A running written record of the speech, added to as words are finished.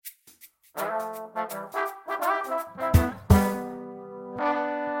Welcome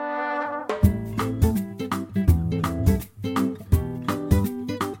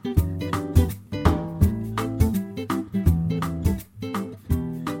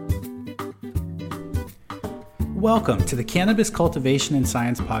to the Cannabis Cultivation and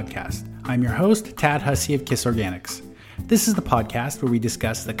Science Podcast. I'm your host, Tad Hussey of Kiss Organics. This is the podcast where we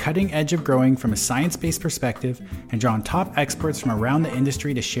discuss the cutting edge of growing from a science-based perspective and draw on top experts from around the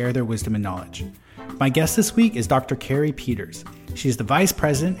industry to share their wisdom and knowledge. My guest this week is Dr. Carrie Peters. She is the Vice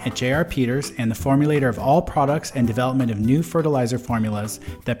President at J.R. Peters and the formulator of all products and development of new fertilizer formulas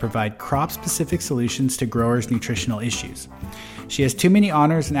that provide crop-specific solutions to growers' nutritional issues. She has too many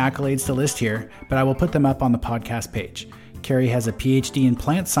honors and accolades to list here, but I will put them up on the podcast page. Carrie has a PhD in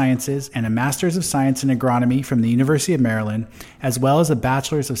plant sciences and a Master's of Science in Agronomy from the University of Maryland, as well as a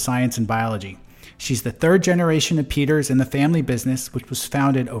Bachelor's of Science in Biology. She's the third generation of Peters in the family business, which was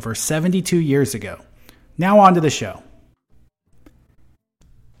founded over 72 years ago. Now on to the show.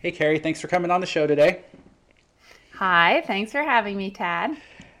 Hey, Carrie, thanks for coming on the show today. Hi, thanks for having me, Tad.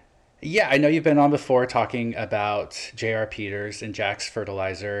 Yeah, I know you've been on before talking about J.R. Peters and Jack's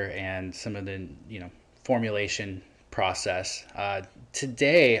fertilizer and some of the, formulation process.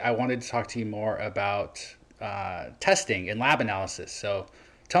 Today, I wanted to talk to you more about testing and lab analysis. So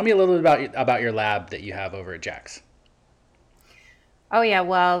tell me a little bit about your lab that you have over at Jack's. Oh, yeah.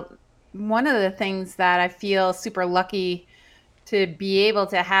 Well, one of the things that I feel super lucky to be able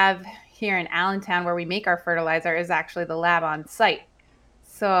to have here in Allentown where we make our fertilizer is actually the lab on site.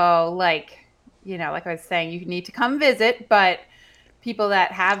 So like I was saying, you need to come visit, but people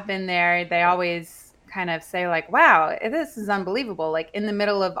that have been there, they always kind of say like, wow, this is unbelievable. Like in the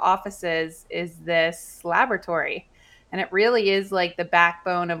middle of offices is this laboratory. And it really is like the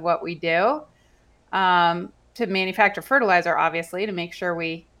backbone of what we do to manufacture fertilizer, obviously, to make sure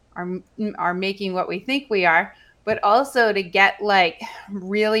we are making what we think we are, but also to get like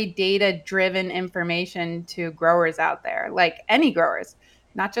really data-driven information to growers out there, like any growers.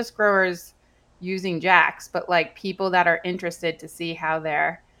 Not just growers using Jack's, but like people that are interested to see how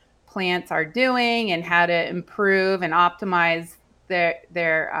their plants are doing and how to improve and optimize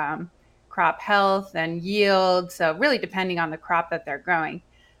their crop health and yield. So really depending on the crop that they're growing.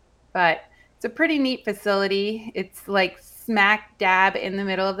 But it's a pretty neat facility. It's like smack dab in the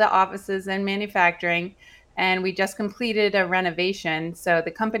middle of the offices and manufacturing. And we just completed a renovation. So the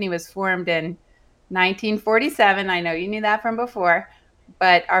company was formed in 1947. I know you knew that from before.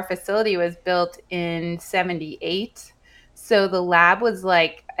 But our facility was built in 78. So the lab was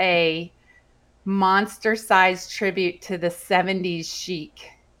like a monster-sized tribute to the 70s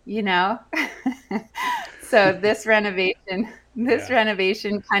chic, So this renovation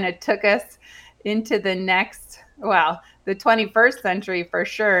kind of took us into the the 21st century for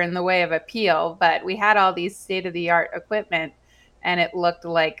sure in the way of appeal. But we had all these state-of-the-art equipment, and it looked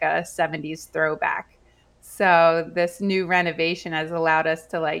like a 70s throwback. So this new renovation has allowed us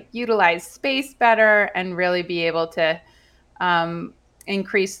to utilize space better and really be able to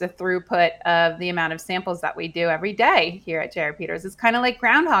increase the throughput of the amount of samples that we do every day here at J.R. Peters. It's kind of like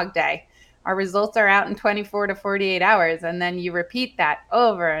Groundhog Day. Our results are out in 24 to 48 hours, and then you repeat that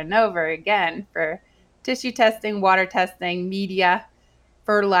over and over again for tissue testing, water testing, media,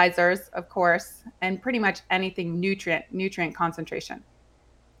 fertilizers, of course, and pretty much anything nutrient concentration.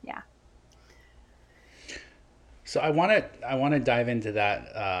 Yeah. So I want to dive into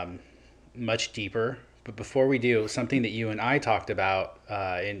that much deeper. But before we do, something that you and I talked about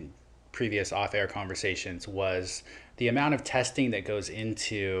in previous off-air conversations was the amount of testing that goes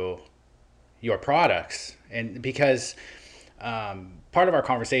into your products. And because part of our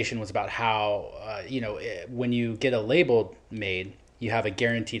conversation was about how, when you get a label made, you have a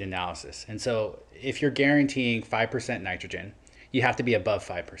guaranteed analysis. And so if you're guaranteeing 5% nitrogen, you have to be above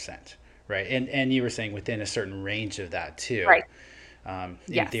 5%. Right. And you were saying within a certain range of that, too, right.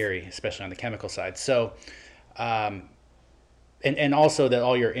 In theory, especially on the chemical side. So and also that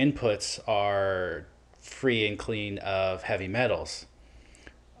all your inputs are free and clean of heavy metals.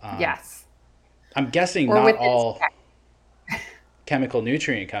 Yes. I'm guessing not all chemical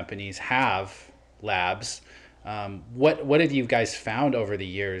nutrient companies have labs. What have you guys found over the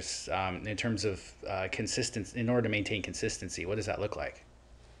years in terms of consistency, in order to maintain consistency? What does that look like?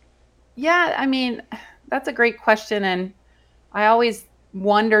 Yeah, I mean, that's a great question. And I always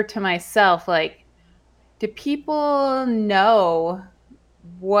wonder to myself, do people know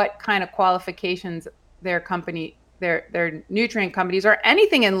what kind of qualifications their nutrient companies or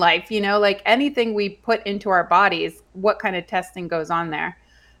anything in life, anything we put into our bodies, what kind of testing goes on there?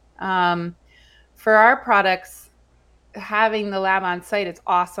 For our products, having the lab on site is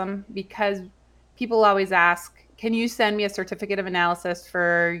awesome because people always ask, can you send me a certificate of analysis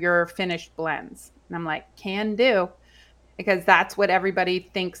for your finished blends? And I'm like, can do, because that's what everybody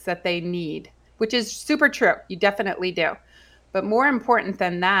thinks that they need, which is super true. You definitely do. But more important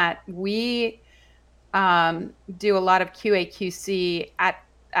than that, we do a lot of QA/QC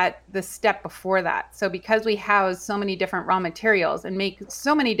at the step before that. So because we house so many different raw materials and make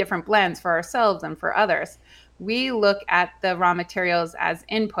so many different blends for ourselves and for others, we look at the raw materials as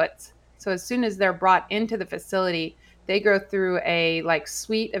inputs. So as soon as they're brought into the facility, they go through a like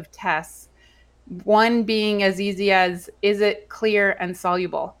suite of tests. One being as easy as, is it clear and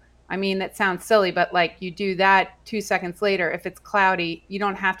soluble? I mean, that sounds silly, but like you do that 2 seconds later, if it's cloudy, you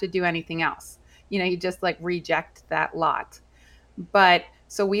don't have to do anything else. You just like reject that lot. But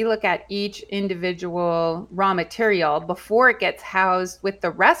so we look at each individual raw material before it gets housed with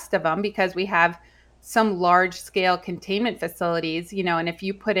the rest of them, because we have some large scale containment facilities, and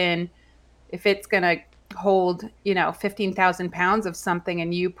if it's going to hold, 15,000 pounds of something,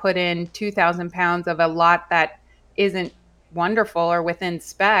 and you put in 2,000 pounds of a lot that isn't wonderful or within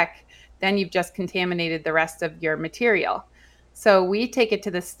spec, then you've just contaminated the rest of your material. So we take it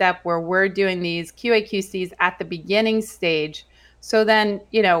to the step where we're doing these QA/QCs at the beginning stage. So then,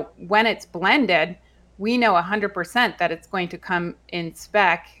 when it's blended, we know 100% that it's going to come in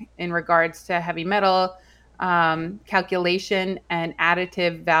spec in regards to heavy metal, calculation and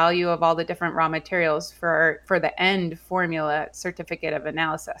additive value of all the different raw materials for the end formula certificate of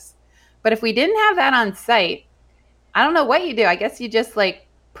analysis. But if we didn't have that on site, I don't know what you do. I guess you just like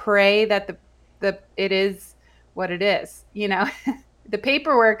pray that the it is what it is. The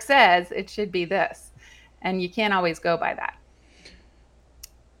paperwork says it should be this, and you can't always go by that.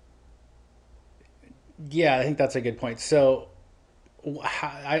 Yeah, I think that's a good point. So,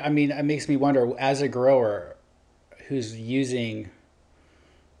 I mean, it makes me wonder, as a grower who's using,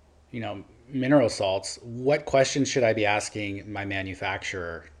 mineral salts, what questions should I be asking my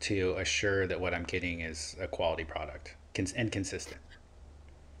manufacturer to assure that what I'm getting is a quality product and consistent?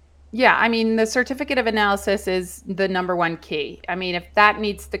 Yeah, I mean, the certificate of analysis is the number one key. I mean, if that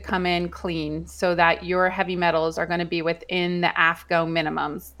needs to come in clean so that your heavy metals are going to be within the AAFCO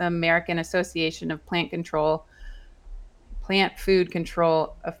minimums, the American Association of Plant Food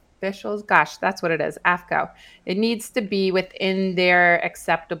Control Officials. Gosh, that's what it is, AAFCO. It needs to be within their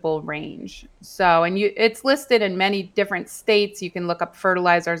acceptable range. So, and it's listed in many different states. You can look up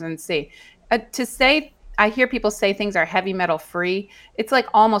fertilizers and see. I hear people say things are heavy metal free. It's like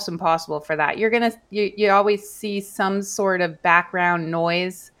almost impossible for that. You always see some sort of background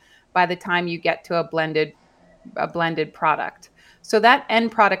noise by the time you get to a blended product. So that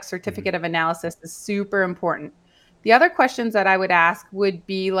end product certificate of analysis is super important. The other questions that I would ask would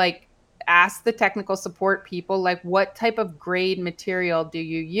be like, ask the technical support people, like, what type of grade material do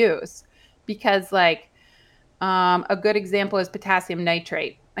you use? Because like a good example is potassium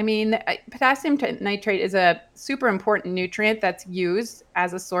nitrate. I mean, potassium nitrate is a super important nutrient that's used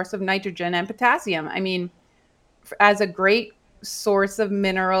as a source of nitrogen and potassium. I mean, as a great source of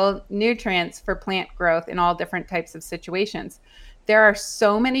mineral nutrients for plant growth in all different types of situations. There are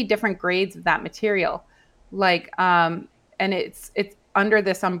so many different grades of that material, and it's under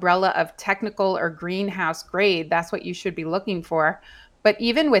this umbrella of technical or greenhouse grade. That's what you should be looking for. But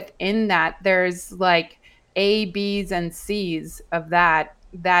even within that, there's like A, B's, and C's of that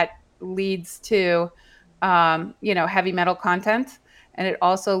leads to, heavy metal content. And it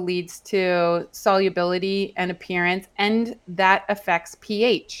also leads to solubility and appearance, and that affects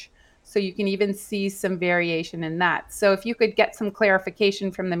pH. So you can even see some variation in that. So if you could get some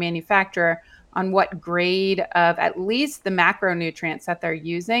clarification from the manufacturer on what grade of at least the macronutrients that they're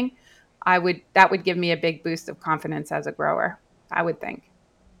using, that would give me a big boost of confidence as a grower, I would think.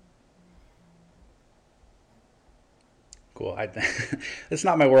 Cool. It's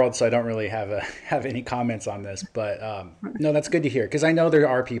not my world, so I don't really have any comments on this. But no, that's good to hear, because I know there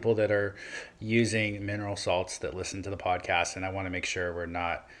are people that are using mineral salts that listen to the podcast, and I want to make sure we're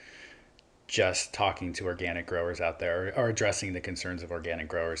not just talking to organic growers out there, or addressing the concerns of organic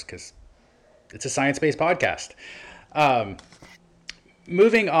growers, because it's a science-based podcast.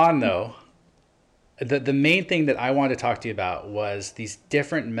 Moving on, though, the main thing that I wanted to talk to you about was these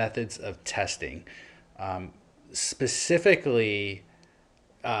different methods of testing. Specifically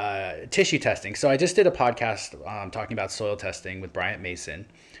tissue testing. So I just did a podcast talking about soil testing with Bryant Mason,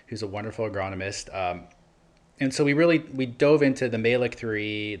 who's a wonderful agronomist. And so we dove into the Mehlich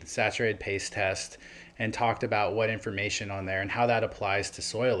 3, the saturated paste test, and talked about what information on there and how that applies to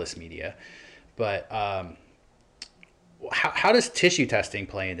soilless media. But how does tissue testing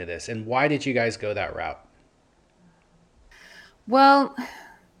play into this, and why did you guys go that route? Well,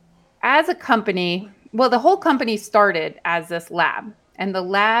 as a company, well, the whole company started as this lab, and the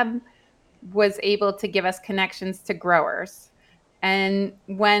lab was able to give us connections to growers. And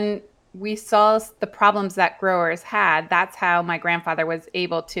when we saw the problems that growers had, that's how my grandfather was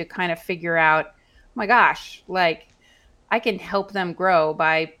able to kind of figure out, oh my gosh, like I can help them grow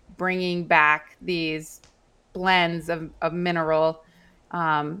by bringing back these blends of mineral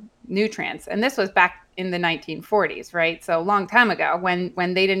nutrients. And this was back in the 1940s, right? So a long time ago when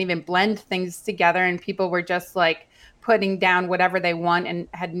they didn't even blend things together and people were just like putting down whatever they want and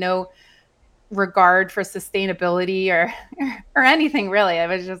had no regard for sustainability or anything really. It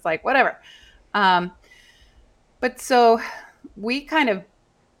was just like whatever. Um, but so we kind of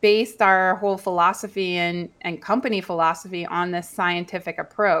based our whole philosophy and company philosophy on this scientific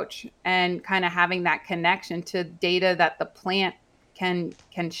approach and kind of having that connection to data that the plant can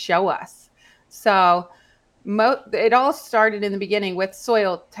show us. So it all started in the beginning with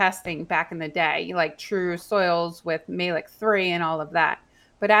soil testing back in the day, like true soils with Malic 3 and all of that.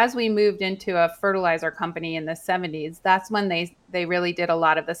 But as we moved into a fertilizer company in the 70s, that's when they really did a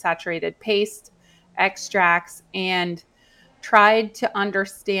lot of the saturated paste extracts and tried to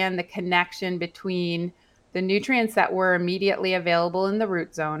understand the connection between the nutrients that were immediately available in the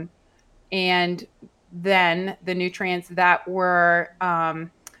root zone and then the nutrients that were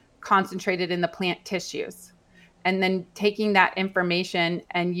concentrated in the plant tissues. And then taking that information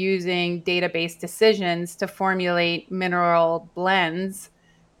and using database decisions to formulate mineral blends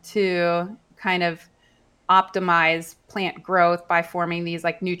to kind of optimize plant growth by forming these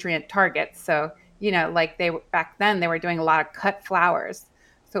like nutrient targets. So, like back then they were doing a lot of cut flowers.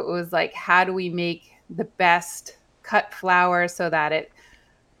 So it was like, how do we make the best cut flower so that it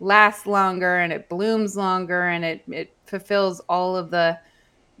lasts longer and it blooms longer and it fulfills all of the,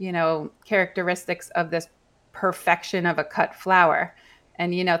 characteristics of this perfection of a cut flower.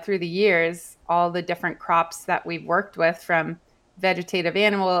 And, through the years, all the different crops that we've worked with from vegetative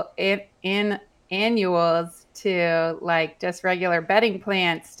annuals to like just regular bedding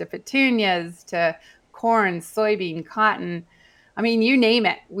plants to petunias to corn, soybean, cotton. I mean, you name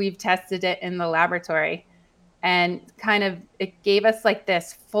it, we've tested it in the laboratory and kind of it gave us like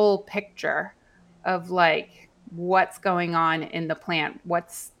this full picture of like what's going on in the plant,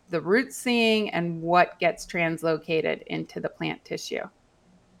 what's the root seeing and what gets translocated into the plant tissue.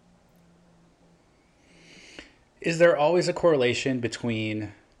 Is there always a correlation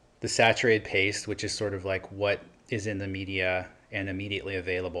between the saturated paste, which is sort of like what is in the media and immediately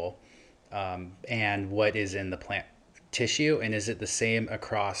available, and what is in the plant tissue? And is it the same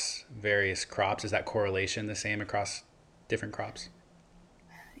across various crops? Is that correlation the same across different crops?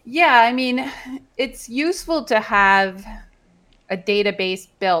 Yeah, I mean, it's useful to have a database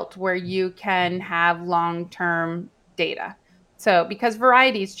built where you can have long-term data. So because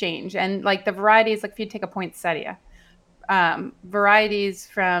varieties change and like the varieties, like if you take a poinsettia, varieties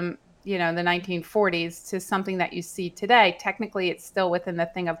from, the 1940s to something that you see today, technically it's still within the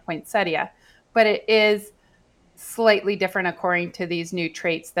thing of poinsettia, but it is slightly different according to these new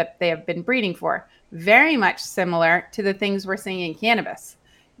traits that they have been breeding for. Very much similar to the things we're seeing in cannabis.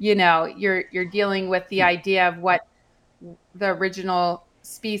 You're dealing with the idea of what the original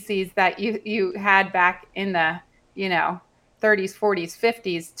species that you had back in the 30s, 40s,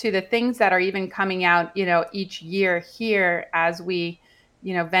 50s to the things that are even coming out each year here as we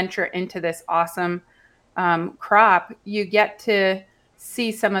venture into this awesome crop. You get to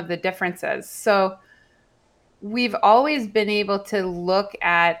see some of the differences. So we've always been able to look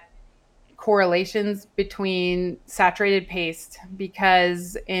at correlations between saturated paste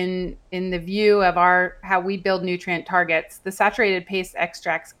because in the view of how we build nutrient targets, the saturated paste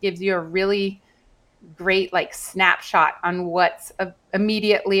extracts gives you a really great like snapshot on what's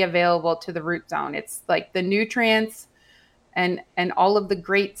immediately available to the root zone. It's like the nutrients and all of the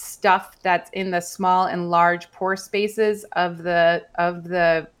great stuff that's in the small and large pore spaces of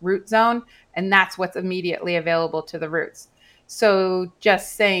the root zone, and that's what's immediately available to the roots. So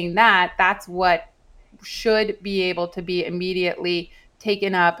just saying that's what should be able to be immediately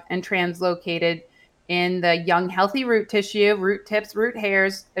taken up and translocated in the young, healthy root tissue, root tips, root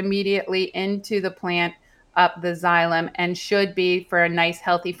hairs, immediately into the plant, up the xylem, and should be, for a nice,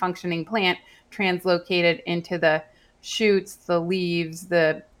 healthy, functioning plant, translocated into the shoots, the leaves,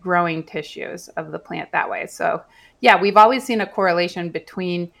 the growing tissues of the plant that way. So, yeah, we've always seen a correlation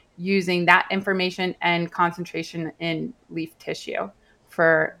between using that information and concentration in leaf tissue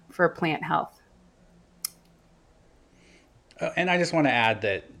for plant health. And I just want to add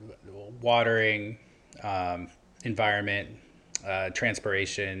that watering, environment,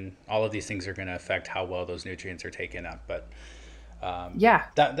 transpiration, all of these things are going to affect how well those nutrients are taken up. But Yeah.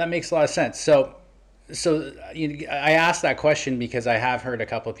 That makes a lot of sense. I asked that question because I have heard a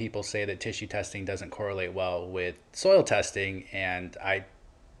couple of people say that tissue testing doesn't correlate well with soil testing, and I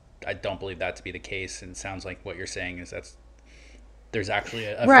don't believe that to be the case. And it sounds like what you're saying is there's actually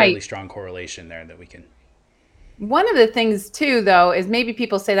a Right. fairly strong correlation there that we can. One of the things too, though, is maybe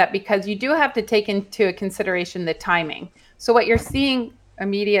people say that because you do have to take into consideration the timing. So what you're seeing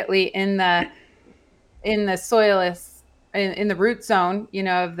immediately in the soil is in the root zone,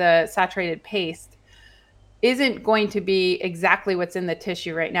 of the saturated paste isn't going to be exactly what's in the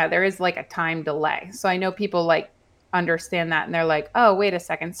tissue right now. There is like a time delay. So I know people like understand that and they're like, oh, wait a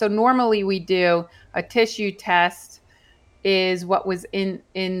second. So normally we do a tissue test is what was in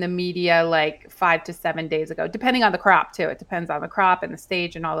the media like 5 to 7 days ago, depending on the crop too. It depends on the crop and the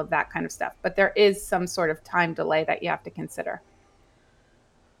stage and all of that kind of stuff. But there is some sort of time delay that you have to consider.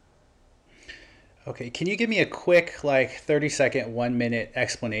 Okay, can you give me a quick, like 30-second, 1 minute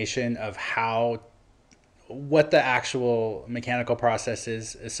explanation of what the actual mechanical process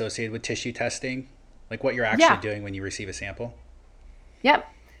is associated with tissue testing? Like what you're actually Yeah. doing when you receive a sample? Yep.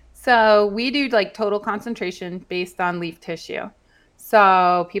 So we do like total concentration based on leaf tissue.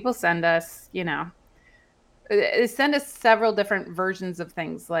 So people send us, they send us several different versions of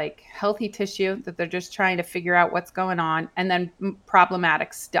things like healthy tissue that they're just trying to figure out what's going on, and then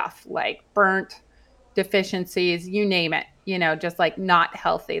problematic stuff like burnt deficiencies, you name it, just like not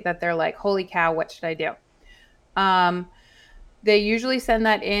healthy that they're like, holy cow, what should I do? Um, they usually send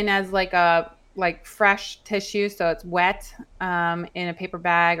that in as like fresh tissue, so it's wet in a paper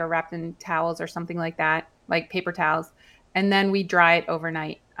bag or wrapped in towels or something like that, like paper towels, and then we dry it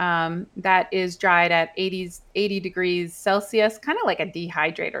overnight. That is dried at 80 degrees Celsius, kind of like a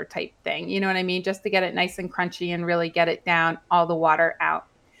dehydrator type thing. You know what I mean? Just to get it nice and crunchy and really get it down, all the water out.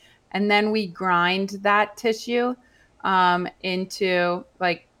 And then we grind that tissue into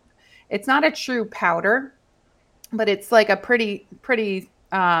like, it's not a true powder, but it's like a pretty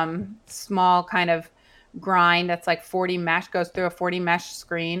small kind of grind that's like 40 mesh, goes through a 40 mesh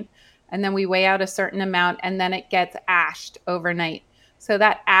screen. And then we weigh out a certain amount and then it gets ashed overnight. So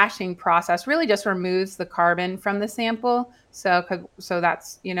that ashing process really just removes the carbon from the sample. So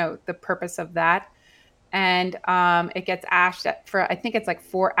that's, the purpose of that. And it gets ashed for, I think it's like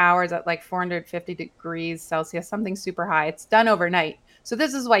 4 hours at like 450 degrees Celsius, something super high. It's done overnight. So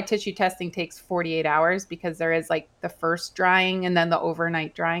this is why tissue testing takes 48 hours, because there is like the first drying and then the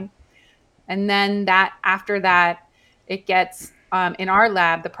overnight drying. And then after that, it gets, in our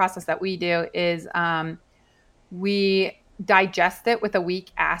lab, the process that we do is we digest it with a weak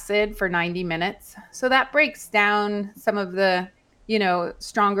acid for 90 minutes. So that breaks down some of the,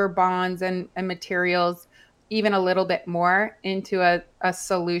 stronger bonds and materials even a little bit more into a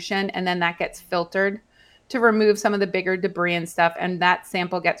solution. And then that gets filtered to remove some of the bigger debris and stuff. And that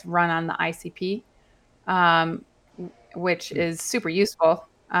sample gets run on the ICP, which is super useful.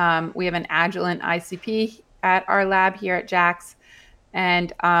 We have an Agilent ICP at our lab here at JAX.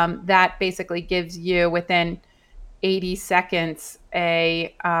 And that basically gives you within 80 seconds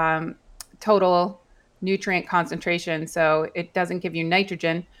a total nutrient concentration. So it doesn't give you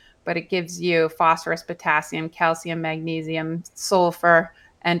nitrogen, but it gives you phosphorus, potassium, calcium, magnesium, sulfur,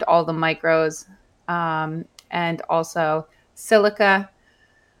 and all the micros, and also silica,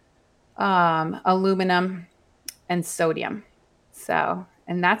 aluminum, and sodium. So,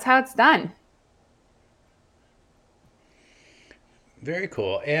 and that's how it's done. Very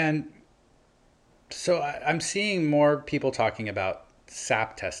cool. And so I'm seeing more people talking about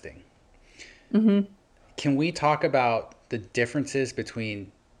SAP testing. Mm-hmm. Can we talk about the differences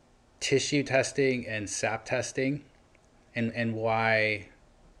between tissue testing and SAP testing, and why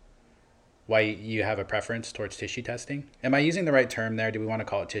you have a preference towards tissue testing? Am I using the right term there? Do we want to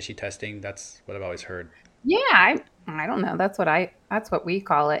call it tissue testing? That's what I've always heard. Yeah, I don't know. That's what we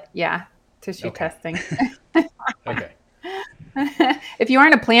call it. Yeah, tissue Okay. testing. Okay. If you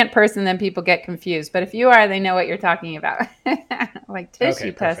aren't a plant person, then people get confused. But if you are, they know what you're talking about. Like Okay,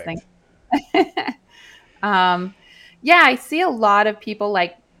 tissue testing. perfect. um, yeah, I see a lot of people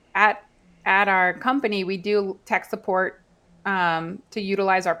like at our company. We do tech support to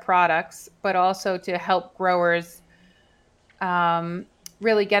utilize our products, but also to help growers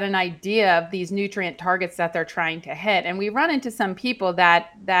really get an idea of these nutrient targets that they're trying to hit. And we run into some people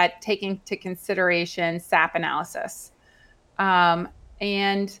that take into consideration SAP analysis.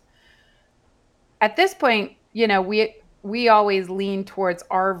 And at this point, we always lean towards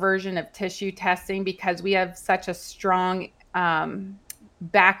our version of tissue testing because we have such a strong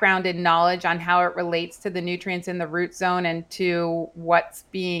background and knowledge on how it relates to the nutrients in the root zone and to what's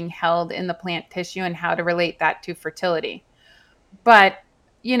being held in the plant tissue and how to relate that to fertility. But,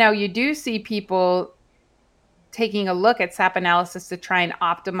 you do see people taking a look at SAP analysis to try and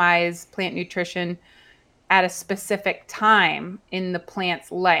optimize plant nutrition at a specific time in the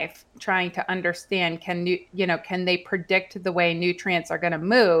plant's life, trying to understand, can they predict the way nutrients are going to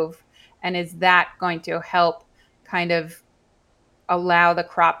move, and is that going to help kind of allow the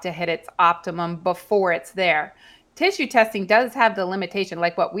crop to hit its optimum before it's there. Tissue testing does have the limitation,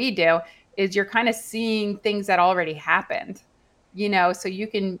 like what we do is you're kind of seeing things that already happened, so you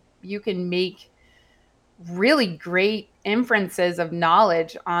can make really great inferences of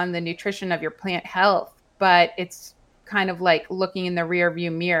knowledge on the nutrition of your plant health, but it's kind of like looking in the rear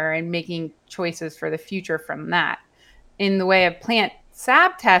view mirror and making choices for the future from that. In the way of plant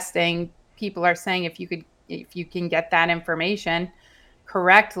SAB testing, people are saying if you can get that information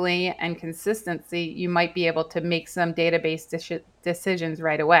correctly and consistency, you might be able to make some database decisions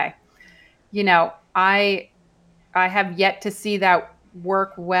right away. I have yet to see that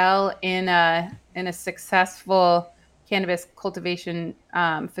work well in a successful cannabis cultivation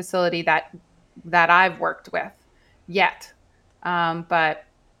facility that I've worked with yet. But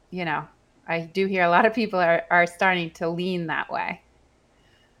I do hear a lot of people are starting to lean that way.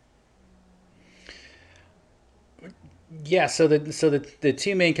 Yeah, so the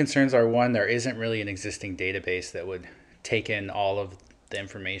two main concerns are, one, there isn't really an existing database that would take in all of the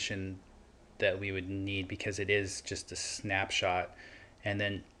information that we would need because it is just a snapshot. And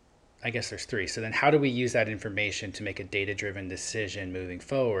then I guess there's three. So then how do we use that information to make a data-driven decision moving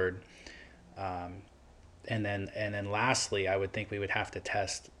forward? And then lastly, I would think we would have to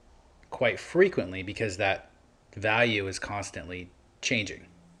test quite frequently because that value is constantly changing.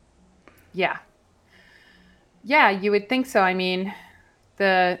 Yeah. Yeah, you would think so. I mean,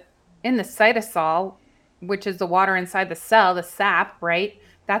 the in the cytosol, which is the water inside the cell, the sap, right?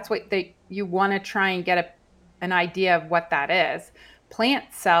 That's what you want to try and get an idea of what that is. Plant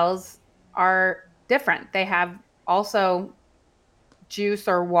cells are different. They have also juice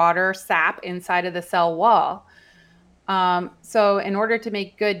or water, sap inside of the cell wall. So in order to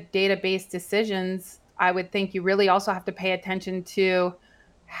make good database decisions, I would think you really also have to pay attention to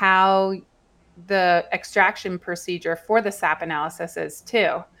how the extraction procedure for the SAP analysis is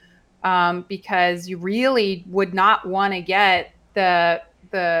too, because you really would not want to get the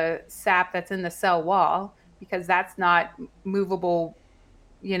sap that's in the cell wall because that's not movable,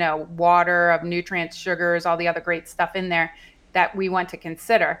 water of nutrients, sugars, all the other great stuff in there that we want to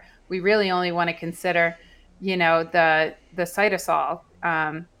consider. We really only want to consider, the cytosol,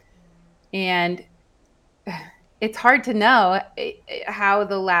 and it's hard to know how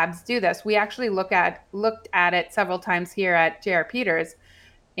the labs do this. We actually looked at it several times here at JR Peters,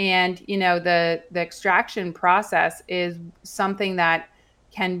 and the extraction process is something that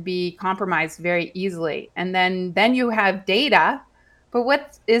can be compromised very easily. And then you have data, but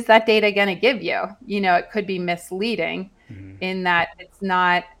what is that data going to give you? It could be misleading in that it's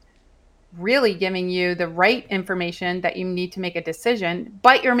not really giving you the right information that you need to make a decision,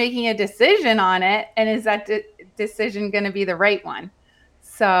 but you're making a decision on it, and is that decision going to be the right one?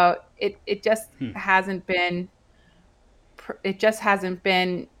 So it just hasn't been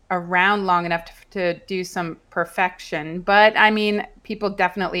around long enough to do some perfection. But I mean, people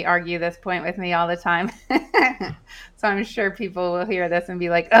definitely argue this point with me all the time. So I'm sure people will hear this and be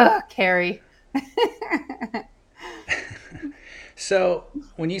like, "Oh, Carrie." So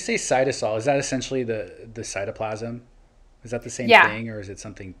when you say cytosol, is that essentially the cytoplasm? Is that the same Yeah. thing, or is it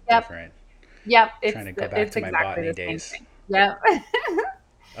something Yep. different? Yep. I'm trying to go back It's to my exactly botany the same days. thing. Yep.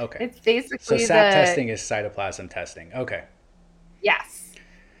 Okay. It's So basically SAP testing is cytoplasm testing. Okay. yes.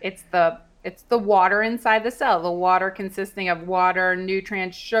 It's the water inside the cell, the water consisting of water,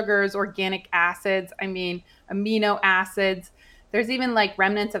 nutrients, sugars, organic acids, amino acids. There's even like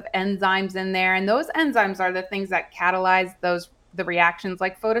remnants of enzymes in there. And those enzymes are the things that catalyze the reactions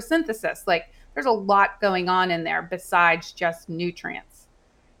like photosynthesis. Like there's a lot going on in there besides just nutrients.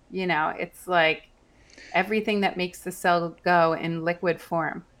 It's like everything that makes the cell go in liquid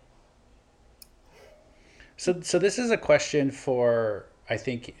form. So this is a question for, I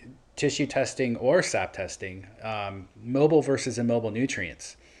think, tissue testing or SAP testing, mobile versus immobile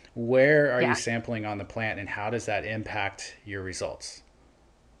nutrients. Where are you Yeah. sampling on the plant, and how does that impact your results?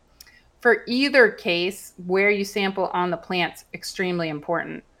 For either case, where you sample on the plant's extremely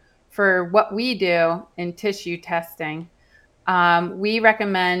important. For what we do in tissue testing, we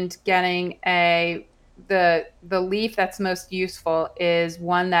recommend getting the leaf that's most useful is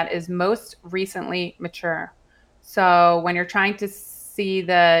one that is most recently mature. So when you're trying to see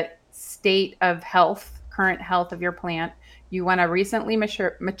the state of health, current health of your plant, You want a recently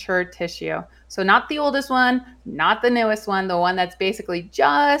mature tissue. So not the oldest one, not the newest one, the one that's basically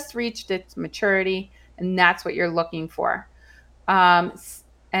just reached its maturity, and that's what you're looking for. Um,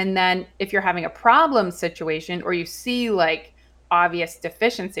 and then if you're having a problem situation or you see like obvious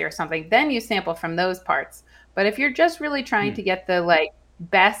deficiency or something, then you sample from those parts. But if you're just really trying to get the like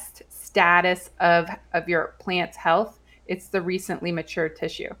best status of your plant's health, it's the recently matured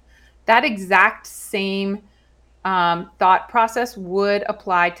tissue. That exact same thought process would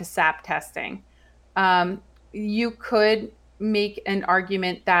apply to sap testing. You could make an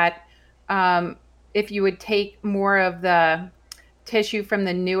argument that if you would take more of the tissue from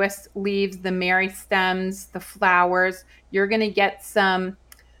the newest leaves, the meristems, the flowers, you're going to get some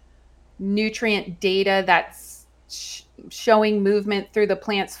nutrient data that's showing movement through the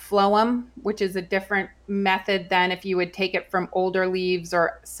plant's phloem, which is a different method than if you would take it from older leaves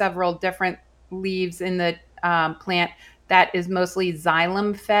or several different leaves in the plant that is mostly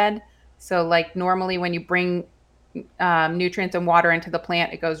xylem fed. So like normally when you bring nutrients and water into the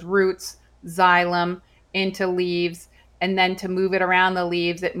plant, it goes roots, xylem, into leaves, and then to move it around the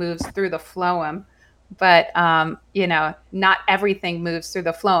leaves, it moves through the phloem. But, not everything moves through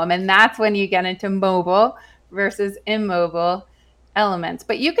the phloem. And that's when you get into mobile versus immobile elements.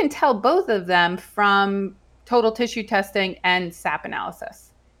 But you can tell both of them from total tissue testing and sap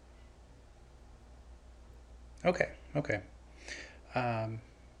analysis. Okay.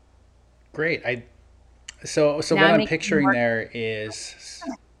 Great. So what I'm picturing there is,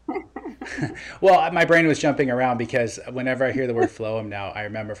 well, my brain was jumping around because whenever I hear the word phloem now, I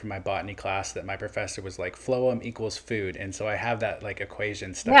remember from my botany class that my professor was like, phloem equals food. And so I have that like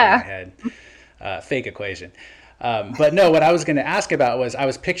equation stuck in my head, fake equation. But no, what I was going to ask about was I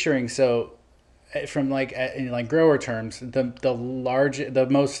was picturing, so from like, in like grower terms, the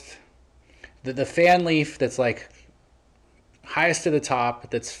fan leaf that's like highest to the top,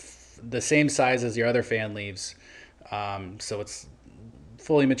 that's the same size as your other fan leaves. So it's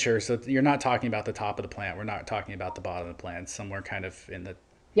fully mature. So you're not talking about the top of the plant. We're not talking about the bottom of the plant. Somewhere kind of in the,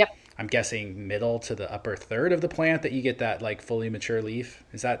 I'm guessing middle to the upper third of the plant that you get that like fully mature leaf.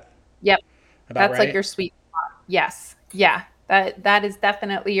 Is that about right? Like your sweet spot. Yes. Yeah. That is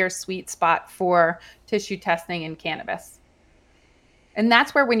definitely your sweet spot for tissue testing in cannabis. And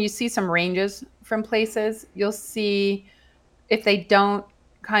that's where when you see some ranges from places, you'll see if they don't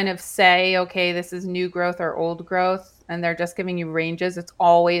kind of say, okay, this is new growth or old growth, and they're just giving you ranges, it's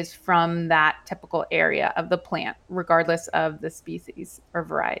always from that typical area of the plant, regardless of the species or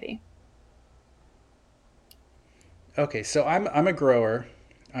variety. Okay, so I'm a grower.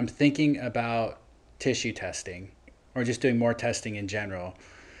 I'm thinking about tissue testing or just doing more testing in general.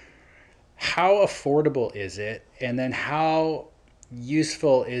 How affordable is it? And then how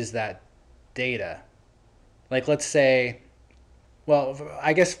useful is that data? Like, let's say, well,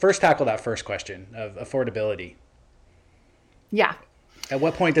 I guess first tackle that first question of affordability. Yeah. At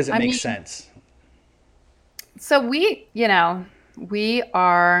what point does it make sense? So we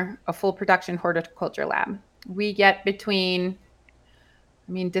are a full production horticulture lab. We get between,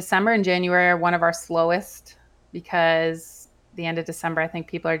 December and January are one of our slowest because the end of December, I think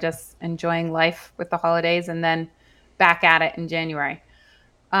people are just enjoying life with the holidays and then back at it in January.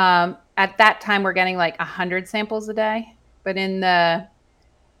 At that time, we're getting like 100 samples a day, but in the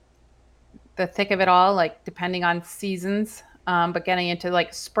thick of it all, like depending on seasons, but getting into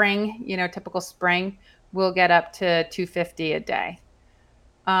like spring, typical spring, we'll get up to 250 a day.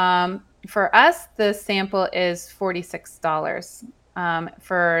 For us, the sample is $46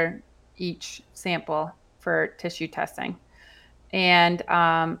 for each sample for tissue testing. And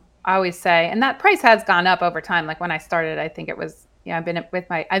I always say, and that price has gone up over time. Like when I started, I think it was, I've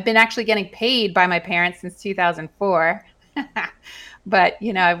been actually getting paid by my parents since 2004. But,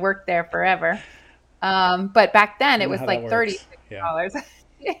 I've worked there forever. But back then it was like $36.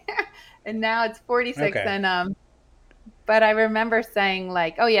 Yeah. And now it's 46. Okay. And, but I remember saying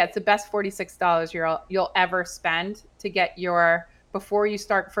like, oh yeah, it's the best $46 you'll ever spend to get before you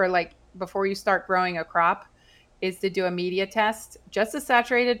start growing a crop is to do a media test, just a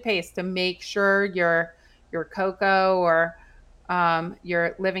saturated paste to make sure your cocoa or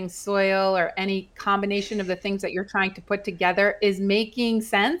your living soil or any combination of the things that you're trying to put together is making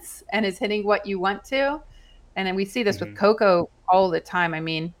sense and is hitting what you want to. And then we see this with cocoa all the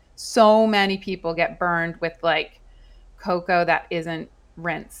time. So many people get burned with like cocoa that isn't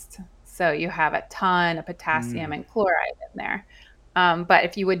rinsed. So you have a ton of potassium and chloride in there. But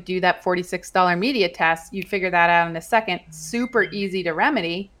if you would do that $46 media test, you'd figure that out in a second. Super easy to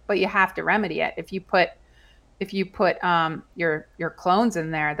remedy, but you have to remedy it. If you put your clones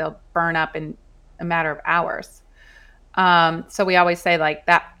in there, they'll burn up in a matter of hours. So we always say like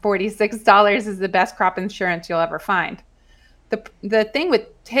that $46 is the best crop insurance you'll ever find. The thing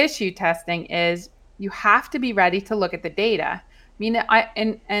with tissue testing is you have to be ready to look at the data. I mean,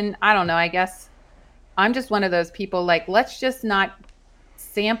 and I don't know, I guess I'm just one of those people like, let's just not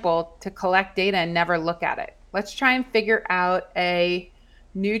sample to collect data and never look at it. Let's try and figure out a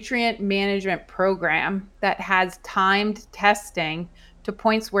nutrient management program that has timed testing to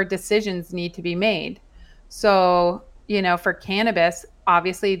points where decisions need to be made. So, for cannabis,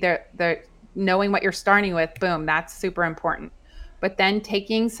 obviously they're knowing what you're starting with, boom, that's super important. But then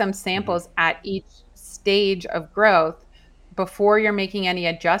taking some samples at each stage of growth before you're making any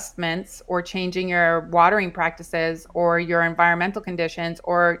adjustments or changing your watering practices or your environmental conditions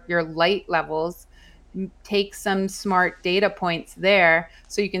or your light levels, take some smart data points there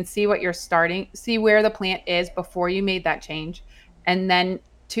so you can see what you're starting, see where the plant is before you made that change, and then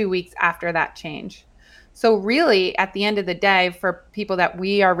 2 weeks after that change. So really, at the end of the day, for people that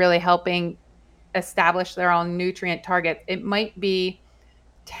we are really helping establish their own nutrient target, it might be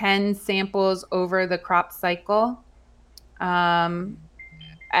 10 samples over the crop cycle, at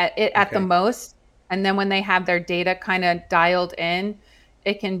the most. And then when they have their data kind of dialed in,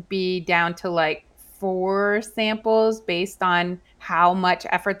 it can be down to like 4 samples based on how much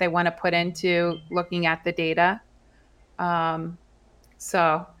effort they want to put into looking at the data.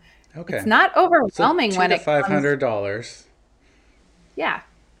 So it's not So overwhelming $200 when to it comes. $500. Yeah.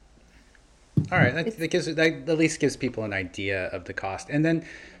 All right, that at least gives people an idea of the cost. And then,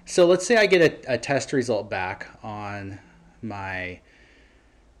 so let's say I get a test result back on my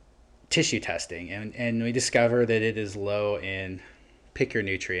tissue testing, and we discover that it is low in, pick your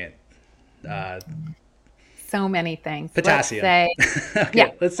nutrient, So many things. potassium.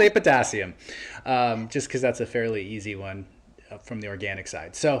 Yeah. Let's say potassium, just because that's a fairly easy one from the organic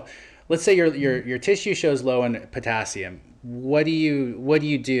side. So let's say your tissue shows low in potassium. What do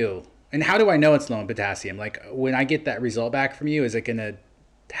you do? And how do I know it's low in potassium? Like when I get that result back from you, is it going to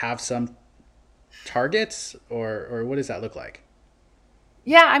have some targets or what does that look like?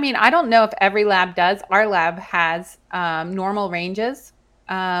 Yeah, I mean, I don't know if every lab does. Our lab has normal ranges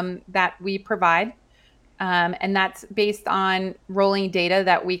that we provide. And that's based on rolling data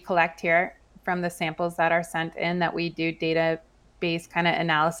that we collect here from the samples that are sent in, that we do database kind of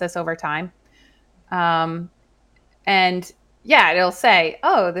analysis over time. And yeah, it'll say,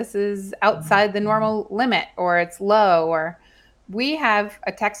 oh, this is outside the normal limit, or it's low, or we have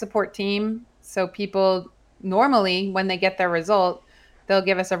a tech support team. So people normally, when they get their result, they'll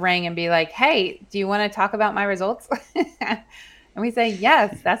give us a ring and be like, hey, do you want to talk about my results? And we say,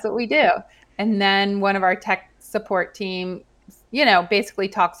 yes, that's what we do. And then one of our tech support team, basically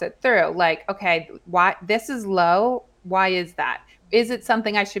talks it through like, okay, why this is low? Why is that? Is it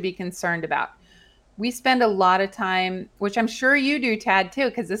something I should be concerned about? We spend a lot of time, which I'm sure you do, Tad, too,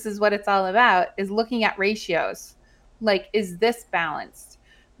 because this is what it's all about, is looking at ratios. Like, is this balanced?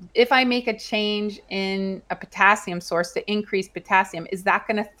 If I make a change in a potassium source to increase potassium, is that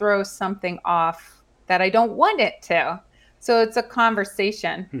going to throw something off that I don't want it to? So it's a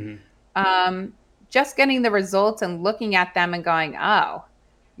conversation. Just getting the results and looking at them and going, oh,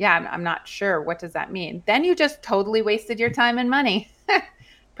 yeah, I'm not sure. What does that mean? Then you just totally wasted your time and money.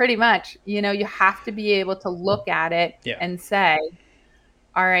 Pretty much. You have to be able to look at it and say,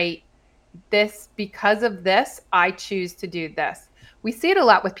 all right, because of this, I choose to do this. We see it a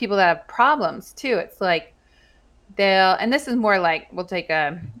lot with people that have problems too. It's like and this is more like, we'll take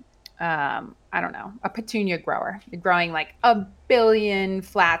I don't know, a petunia grower. You're growing like 1 billion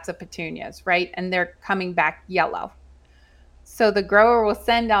flats of petunias, right? And they're coming back yellow. So the grower will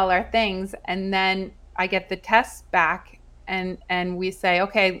send all our things, and then I get the tests back, and we say,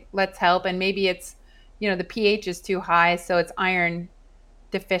 okay, let's help. And maybe it's, the pH is too high, so it's iron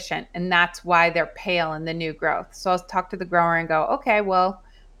deficient, and that's why they're pale in the new growth. So I'll talk to the grower and go, okay, well,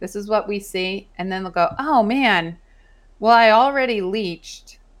 this is what we see. And then they'll go, oh man, well, I already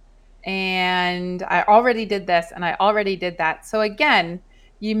leached, and I already did this, and I already did that. So again,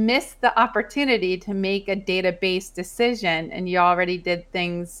 you missed the opportunity to make a database decision, and you already did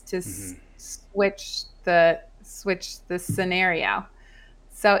things to switch the scenario.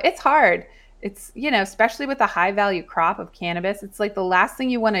 So it's hard. It's, especially with a high value crop of cannabis, it's like the last thing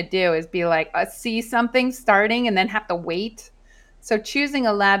you want to do is be like, see something starting and then have to wait. So choosing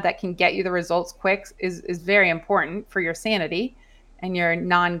a lab that can get you the results quick is very important for your sanity and your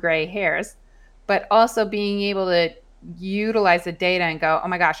non-gray hairs, but also being able to utilize the data and go, oh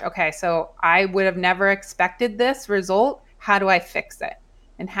my gosh, okay, so I would have never expected this result. How do I fix it?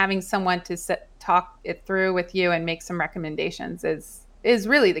 And having someone to talk it through with you and make some recommendations is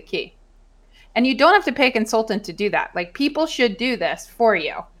really the key. And you don't have to pay a consultant to do that. Like, people should do this for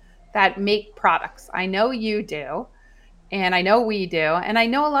you that make products. I know you do, and I know we do, and I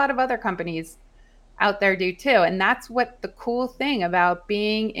know a lot of other companies out there do too. And that's what the cool thing about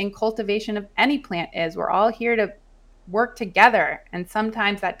being in cultivation of any plant is. We're all here to work together. And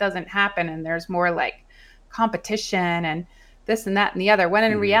sometimes that doesn't happen. And there's more like competition and this and that and the other. When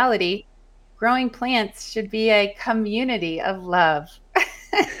in reality, growing plants should be a community of love.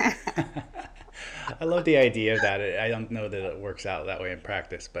 I love the idea of that. I don't know that it works out that way in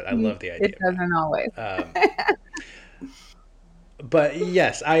practice, but I love the idea It doesn't always. But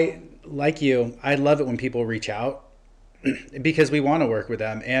yes, I like you. I love it when people reach out because we want to work with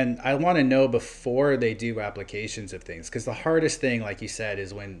them, and I want to know before they do applications of things, because the hardest thing, like you said,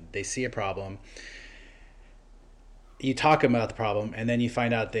 is when they see a problem, you talk about the problem, and then you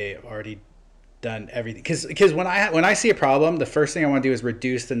find out they already done everything. Because when I see a problem, the first thing I want to do is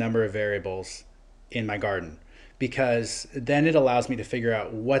reduce the number of variables in my garden, because then it allows me to figure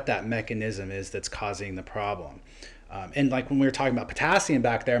out what that mechanism is that's causing the problem. And like when we were talking about potassium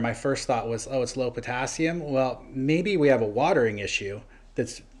back there, my first thought was, oh, it's low potassium. Well, maybe we have a watering issue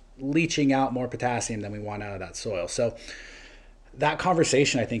that's leaching out more potassium than we want out of that soil. So that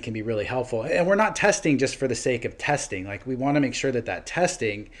conversation, I think, can be really helpful. And we're not testing just for the sake of testing. Like, we want to make sure that that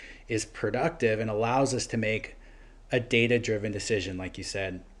testing is productive and allows us to make a data-driven decision, like you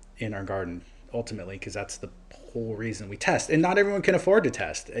said, in our garden, ultimately, because that's the whole reason we test. And not everyone can afford to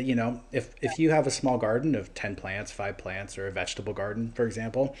test. You know, if you have a small garden of 10 plants, 5 plants, or a vegetable garden, for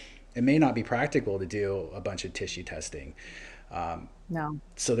example, it may not be practical to do a bunch of tissue testing. No.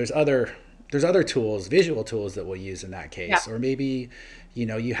 So there's other tools, visual tools, that we'll use in that case. Yeah. Or maybe, you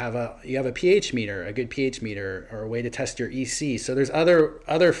know, you have a pH meter, a good pH meter, or a way to test your EC. So there's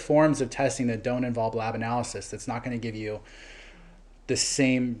other forms of testing that don't involve lab analysis. That's not going to give you the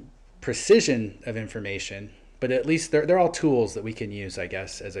same precision of information, but at least they're all tools that we can use, I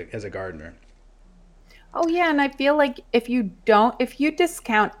guess, as a gardener. Oh yeah, and I feel like if you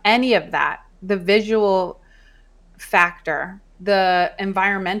discount any of that, the visual factor, the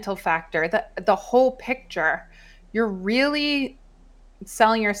environmental factor, the whole picture, you're really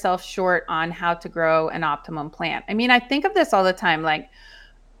selling yourself short on how to grow an optimum plant. I mean, I think of this all the time. Like,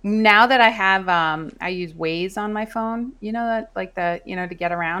 now that I have, I use Waze on my phone, you know, that like to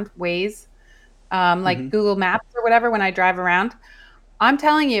get around Waze, like Google Maps or whatever when I drive around. I'm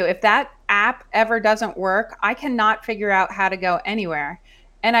telling you, if that app ever doesn't work, I cannot figure out how to go anywhere.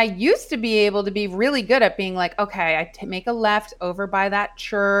 And I used to be able to be really good at being like, okay, make a left over by that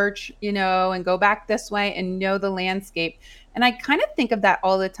church, you know, and go back this way and know the landscape. And I kind of think of that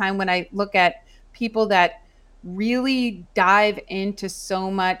all the time when I look at people that really dive into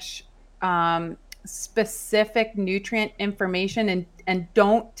so much specific nutrient information and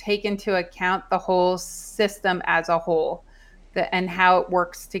don't take into account the whole system as a whole and how it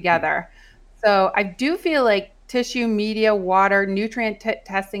works together. So I do feel like tissue, media, water, nutrient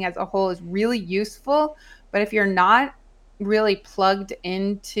testing as a whole is really useful. But if you're not really plugged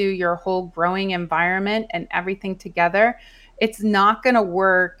into your whole growing environment and everything together, it's not going to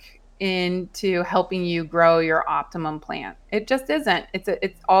work into helping you grow your optimum plant. It just isn't.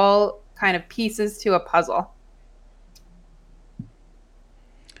 It's all kind of pieces to a puzzle.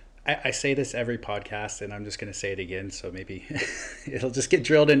 I say this every podcast, and I'm just going to say it again, so maybe it'll just get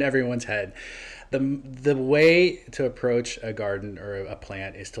drilled in everyone's head. The way to approach a garden or a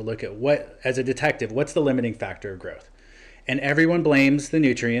plant is to look at as a detective, what's the limiting factor of growth? And everyone blames the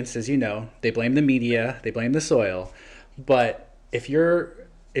nutrients, as you know. They blame the media, they blame the soil. But if your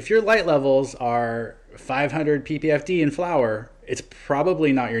light levels are 500 ppfd in flower, it's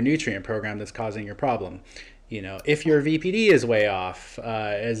probably not your nutrient program that's causing your problem. You know, if your VPD is way off,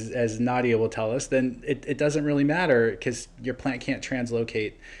 as Nadia will tell us, then it doesn't really matter, because your plant can't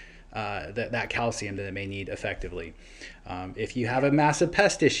translocate that calcium that it may need effectively. If you have a massive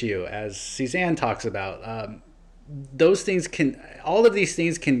pest issue, as Suzanne talks about, all of these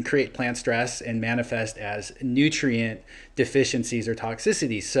things can create plant stress and manifest as nutrient deficiencies or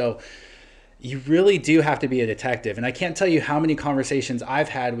toxicities. So you really do have to be a detective. And I can't tell you how many conversations I've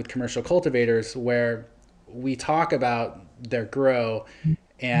had with commercial cultivators where we talk about their grow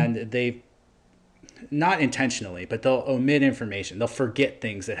and they, not intentionally, but they'll omit information. They'll forget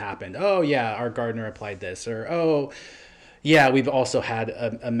things that happened. Oh yeah, our gardener applied this, or oh yeah, we've also had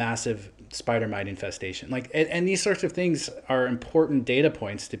a massive spider mite infestation. Like, and these sorts of things are important data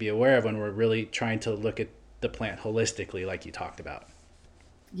points to be aware of when we're really trying to look at the plant holistically, like you talked about.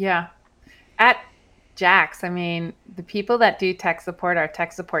 Yeah. At Jax, I mean, the people that do tech support, our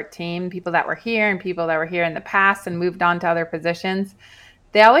tech support team, people that were here and people that were here in the past and moved on to other positions,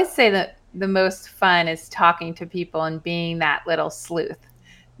 they always say that the most fun is talking to people and being that little sleuth,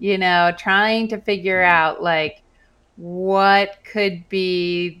 trying to figure out like what could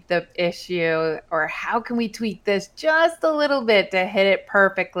be the issue or how can we tweak this just a little bit to hit it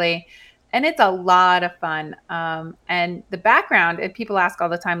perfectly. And it's a lot of fun. And the background, and people ask all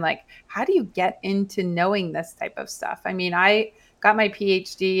the time, like, how do you get into knowing this type of stuff? I mean, I got my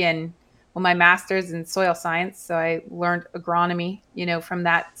PhD and my master's in soil science. So I learned agronomy, from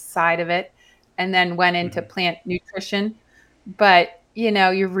that side of it, and then went into plant nutrition. But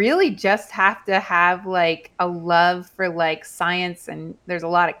you really just have to have like a love for like science, and there's a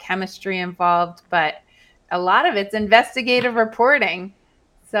lot of chemistry involved, but a lot of it's investigative reporting.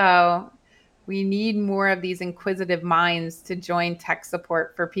 So we need more of these inquisitive minds to join tech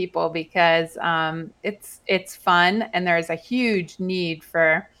support for people, because it's fun, and there's a huge need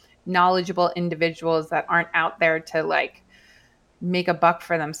for knowledgeable individuals that aren't out there to like make a buck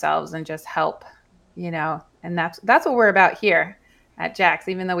for themselves and just help, and that's what we're about here at Jax,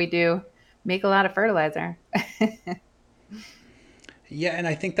 even though we do make a lot of fertilizer. Yeah, and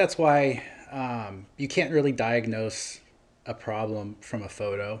I think that's why you can't really diagnose a problem from a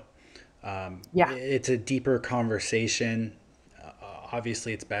photo. Yeah. It's a deeper conversation.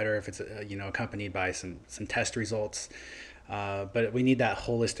 Obviously, it's better if it's accompanied by some test results. But we need that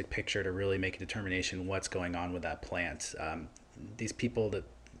holistic picture to really make a determination what's going on with that plant. These people that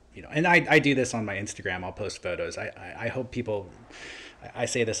and I do this on my Instagram. I'll post photos. I hope people. I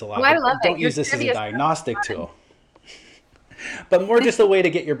say this a lot. Oh, I love don't it. use this as a diagnostic tool, but more just a way to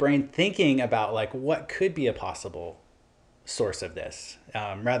get your brain thinking about like what could be a possible source of this,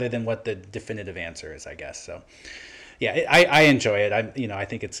 rather than what the definitive answer is, I guess. So, yeah, I enjoy it. I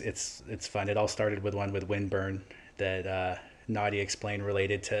think it's fun. It all started with one with windburn that Nadia explained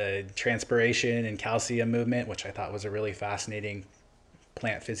related to transpiration and calcium movement, which I thought was a really fascinating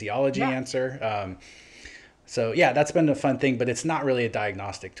plant physiology answer. So yeah, that's been a fun thing, but it's not really a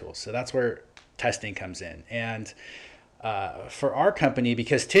diagnostic tool. So that's where testing comes in. And for our company,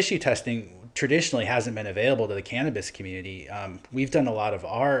 because tissue testing traditionally hasn't been available to the cannabis community, we've done a lot of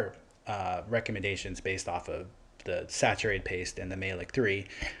our recommendations based off of the saturated paste and the Mehlich 3.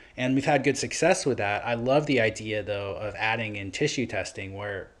 And we've had good success with that. I love the idea, though, of adding in tissue testing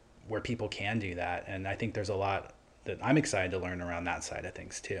where people can do that. And I think there's a lot that I'm excited to learn around that side of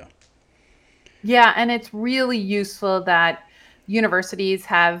things, too. Yeah, and it's really useful that universities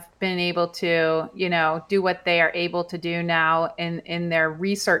have been able to, do what they are able to do now in their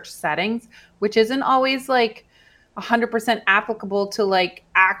research settings, which isn't always like 100% applicable to like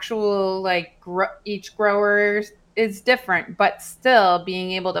actual like each grower is different, but still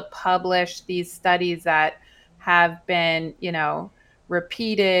being able to publish these studies that have been,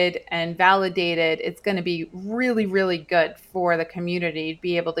 repeated and validated, it's going to be really, really good for the community to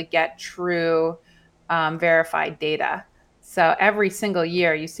be able to get true verified data. So every single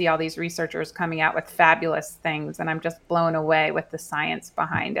year you see all these researchers coming out with fabulous things, and I'm just blown away with the science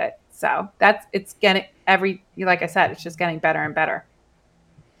behind it. So it's getting like I said, it's just getting better and better.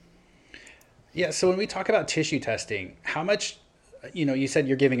 Yeah. So when we talk about tissue testing, how much, you said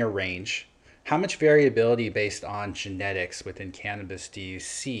you're giving a range. How much variability based on genetics within cannabis do you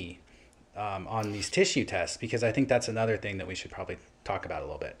see on these tissue tests? Because I think that's another thing that we should probably talk about a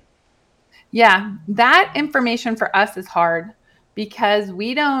little bit. Yeah, that information for us is hard because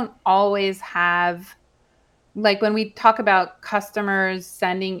we don't always have, like when we talk about customers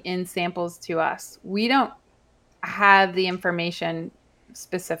sending in samples to us, we don't have the information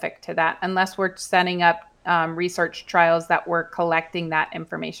specific to that unless we're setting up research trials that we're collecting that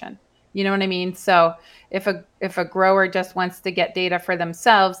information. You know what I mean? So if a grower just wants to get data for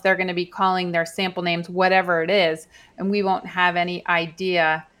themselves, they're going to be calling their sample names whatever it is, and we won't have any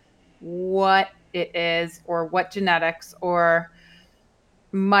idea what it is or what genetics or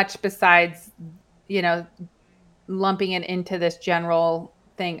much besides, lumping it into this general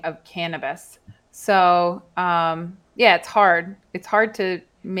thing of cannabis. So, yeah, it's hard. It's hard to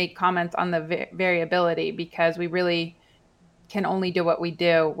make comments on the variability because we really can only do what we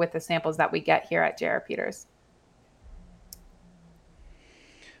do with the samples that we get here at J.R. Peters.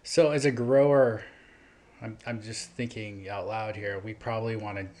 So as a grower, I'm just thinking out loud here, we probably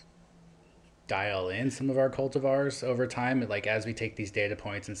want to dial in some of our cultivars over time, like as we take these data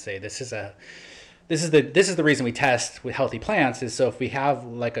points and say this is the reason we test with healthy plants, is so if we have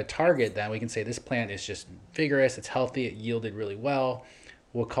like a target, then we can say this plant is just vigorous, it's healthy, it yielded really well,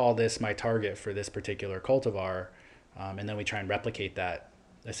 we'll call this my target for this particular cultivar, and then we try and replicate that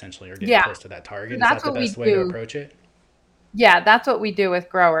essentially, or get close to that target. Is that the best way to approach it? Yeah, that's what we do with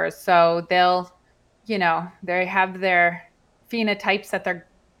growers. So they'll, they have their phenotypes that they're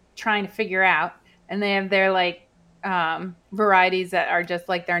trying to figure out, and they have their like varieties that are just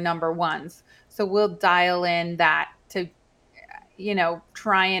like their number ones. So we'll dial in that to,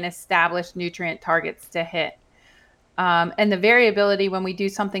 try and establish nutrient targets to hit. And the variability when we do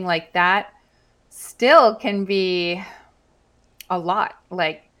something like that still can be a lot.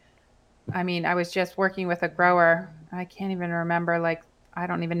 Like, I mean, I was just working with a grower. I can't even remember, like, I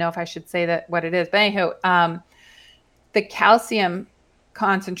don't even know if I should say that what it is. But anywho, the calcium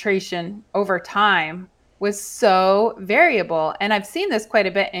concentration over time was so variable. And I've seen this quite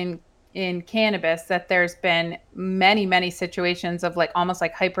a bit in cannabis, that there's been many situations of like almost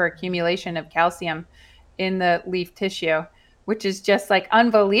like hyperaccumulation of calcium in the leaf tissue, which is just like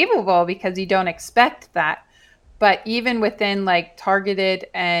unbelievable because you don't expect that. But even within like targeted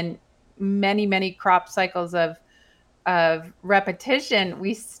and many crop cycles of repetition,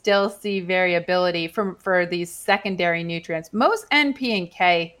 we still see variability for these secondary nutrients. Most N, P, and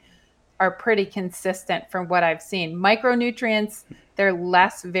K are pretty consistent from what I've seen. Micronutrients, they're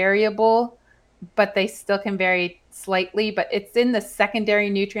less variable, but they still can vary slightly. But it's in the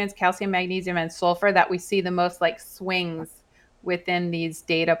secondary nutrients, calcium, magnesium, and sulfur, that we see the most like swings within these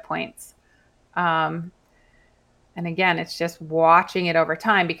data points. And again, it's just watching it over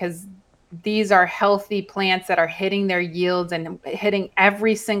time, because these are healthy plants that are hitting their yields and hitting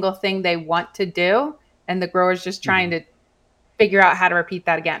every single thing they want to do. And the grower's just trying to figure out how to repeat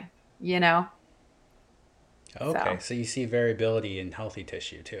that again, Okay. So you see variability in healthy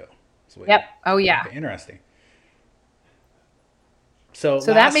tissue too. Yep. Oh yeah. Okay, interesting. So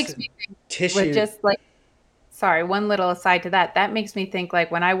that makes me think tissue. with just like, sorry, one little aside to that. That makes me think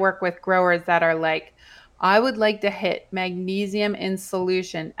like when I work with growers that are like, I would like to hit magnesium in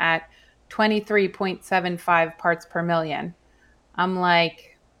solution at 23.75 parts per million. I'm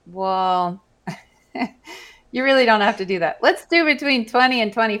like, well, you really don't have to do that. Let's do between 20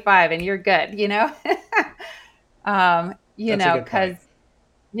 and 25 and you're good, because,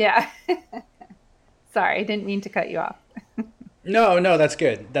 yeah. Sorry, I didn't mean to cut you off. No, that's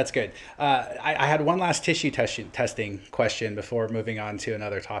good. That's good. I had one last tissue testing question before moving on to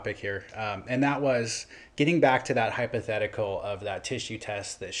another topic here. And that was getting back to that hypothetical of that tissue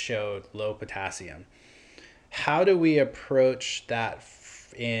test that showed low potassium. How do we approach that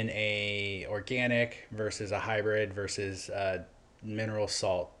in a organic versus a hybrid versus a mineral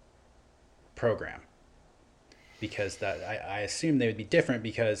salt program? Because that I assume they would be different,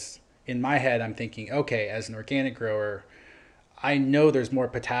 because in my head, I'm thinking, okay, as an organic grower, I know there's more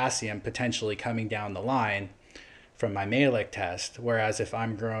potassium potentially coming down the line from my Mehlich test. Whereas if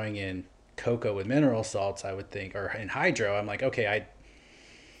I'm growing in cocoa with mineral salts, I would think, or in hydro, I'm like, okay,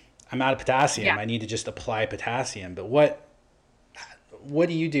 I'm out of potassium. Yeah. I need to just apply potassium. But what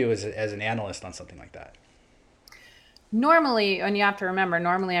do you do as an analyst on something like that? Normally, and you have to remember,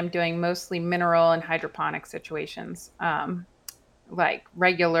 normally I'm doing mostly mineral and hydroponic situations, like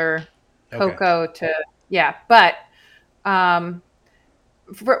regular cocoa to, yeah. But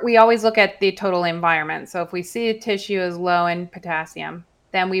we always look at the total environment. So if we see a tissue is low in potassium,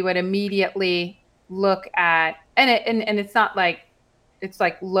 then we would immediately look at, and it's not like, it's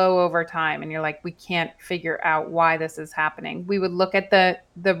like low over time and you're like, we can't figure out why this is happening. We would look at the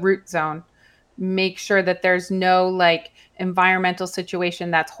root zone, make sure that there's no like environmental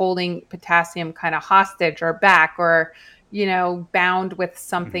situation that's holding potassium kind of hostage or back, or, bound with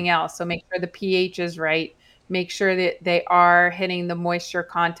something else. So make sure the pH is right. Make sure that they are hitting the moisture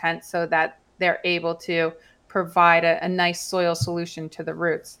content so that they're able to provide a nice soil solution to the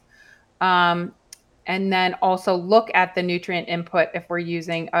roots. And then also look at the nutrient input if we're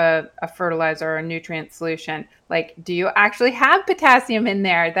using a fertilizer or a nutrient solution. Like, do you actually have potassium in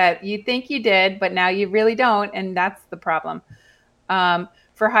there that you think you did, but now you really don't? And that's the problem.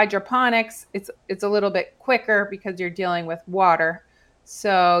 For hydroponics, it's a little bit quicker because you're dealing with water.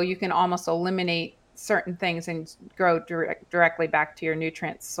 So you can almost eliminate certain things and go directly back to your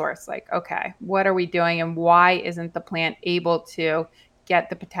nutrient source. Like, okay, what are we doing and why isn't the plant able to get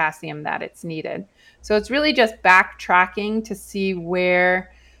the potassium that it's needed? So it's really just backtracking to see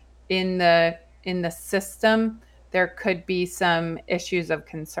where in the system there could be some issues of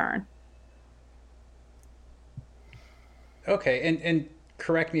concern. Okay, and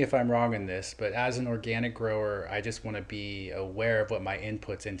correct me if I'm wrong in this, but as an organic grower, I just want to be aware of what my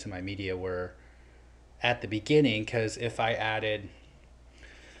inputs into my media were at the beginning, because if I added,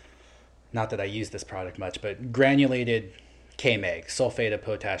 not that I use this product much, but granulated K-Mag, sulfate of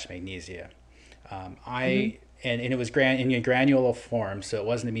potash magnesia, and it was in granule form, so it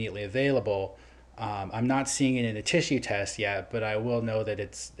wasn't immediately available. I'm not seeing it in a tissue test yet, but I will know that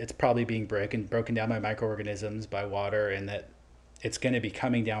it's probably being broken down by microorganisms, by water, and that it's going to be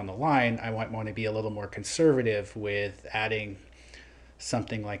coming down the line, I might want to be a little more conservative with adding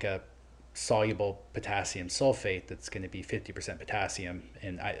something like a soluble potassium sulfate that's going to be 50% potassium.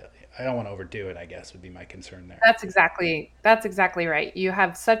 And I don't want to overdo it, I guess, would be my concern there. That's exactly right. You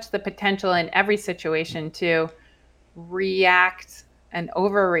have such the potential in every situation to react and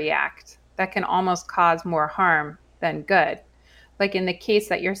overreact that can almost cause more harm than good. Like in the case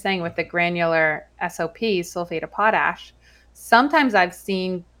that you're saying with the granular SOP, sulfate of potash, sometimes I've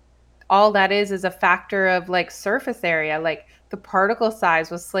seen all that is a factor of like surface area, like the particle size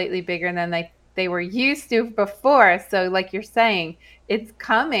was slightly bigger than they were used to before. So like you're saying, it's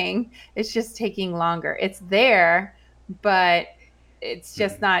coming, it's just taking longer. It's there, but it's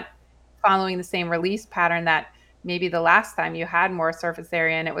just not following the same release pattern that maybe the last time you had more surface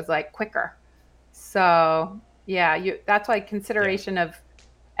area and it was like quicker. So yeah, that's why Yeah. consideration of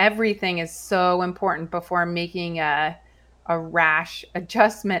everything is so important before making a rash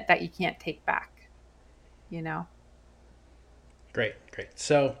adjustment that you can't take back, you know? Great, great.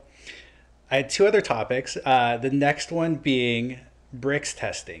 So I had two other topics. The next one being Brix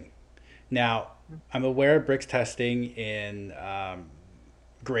testing. Now, I'm aware of Brix testing in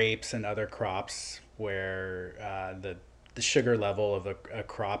grapes and other crops where the sugar level of a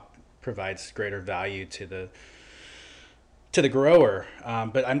crop provides greater value to the grower.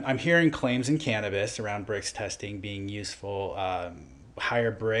 But I'm hearing claims in cannabis around Brix testing being useful.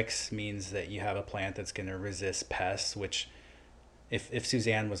 Higher Brix means that you have a plant that's going to resist pests, which if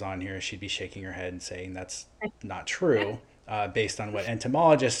Suzanne was on here, she'd be shaking her head and saying that's not true based on what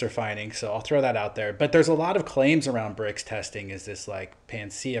entomologists are finding. So I'll throw that out there. But there's a lot of claims around Brix testing. Is this like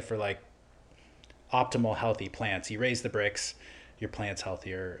panacea for like optimal healthy plants? You raise the Brix, your plant's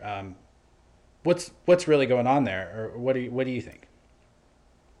healthier. What's really going on there, or what do you think?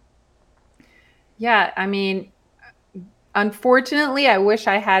 Yeah, I mean, unfortunately, I wish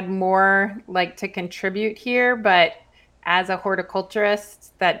I had more like to contribute here, but as a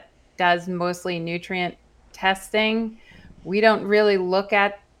horticulturist that does mostly nutrient testing, we don't really look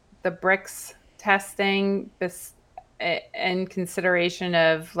at the Brix testing this in consideration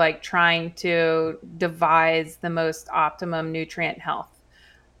of like trying to devise the most optimum nutrient health.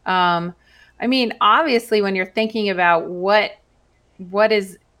 Um, I mean, obviously, when you're thinking about what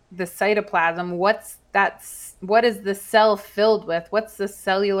is the cytoplasm, what is the cell filled with, what's the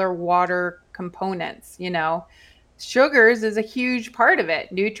cellular water components, sugars is a huge part of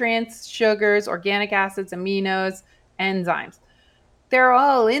it. Nutrients, sugars, organic acids, aminos, enzymes, they're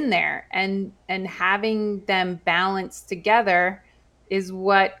all in there, and having them balanced together is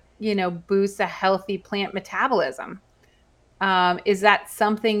what boosts a healthy plant metabolism. Is that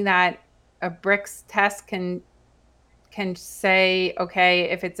something that a Brix test can say, okay,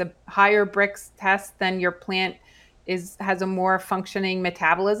 if it's a higher Brix test, then your plant has a more functioning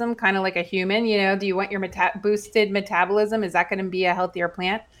metabolism, kind of like a human? Do you want your boosted metabolism? Is that going to be a healthier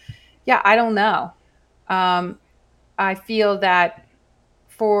plant? Yeah, I don't know. Um, I feel that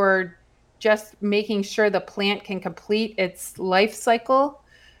for just making sure the plant can complete its life cycle,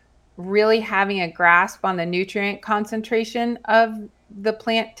 really having a grasp on the nutrient concentration of the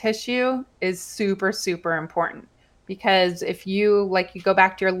plant tissue is super, super important. Because if you go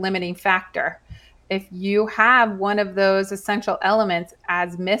back to your limiting factor, if you have one of those essential elements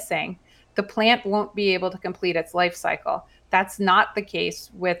as missing, the plant won't be able to complete its life cycle. That's not the case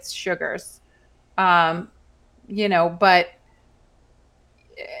with sugars. Um, but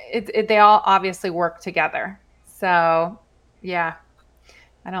they all obviously work together. So, yeah,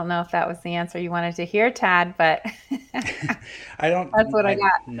 I don't know if that was the answer you wanted to hear, Tad, but I that's don't. what I I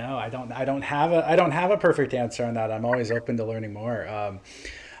got. no. I don't have a perfect answer on that. I'm always open to learning more.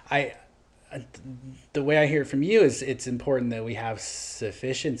 I the way I hear it from you is it's important that we have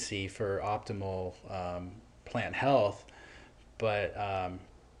sufficiency for optimal plant health. But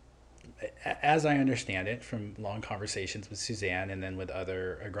as I understand it from long conversations with Suzanne and then with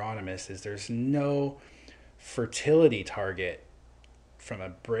other agronomists, is there's no fertility target from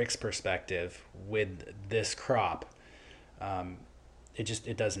a Brix perspective with this crop.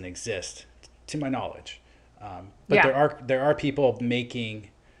 It doesn't exist to my knowledge. But Yeah. there are people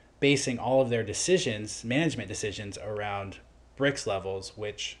basing all of their decisions, management decisions, around Brix levels,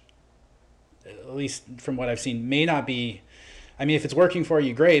 which, at least from what I've seen, may not be. I mean, if it's working for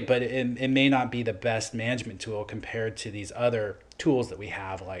you, great, but it may not be the best management tool compared to these other tools that we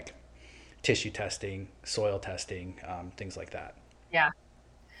have, like tissue testing, soil testing, things like that. Yeah.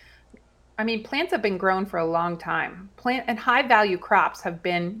 I mean, plants have been grown for a long time. Plant and high value crops have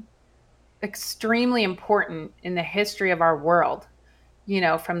been extremely important in the history of our world.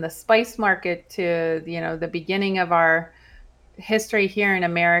 From the spice market to, the beginning of our history here in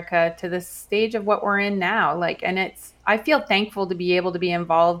America to the stage of what we're in now. Like, and I feel thankful to be able to be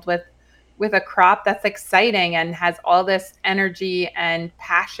involved with a crop that's exciting and has all this energy and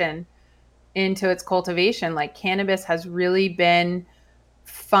passion into its cultivation. Like, cannabis has really been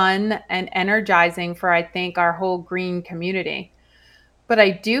fun and energizing for, I think, our whole green community. But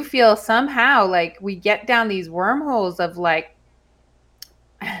I do feel somehow like we get down these wormholes of like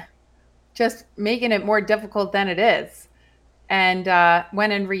just making it more difficult than it is. And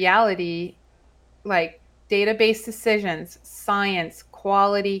when in reality, like, database decisions, science,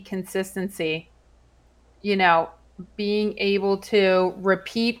 quality, consistency, being able to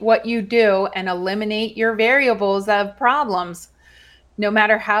repeat what you do and eliminate your variables of problems, no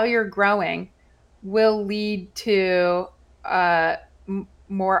matter how you're growing, will lead to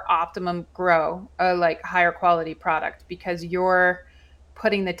more optimum grow, like higher quality product, because you're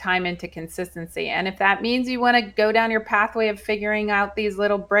putting the time into consistency. And if that means you want to go down your pathway of figuring out these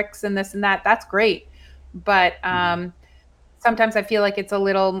little bricks and this and that, that's great. But sometimes I feel like it's a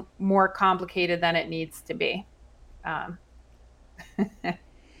little more complicated than it needs to be.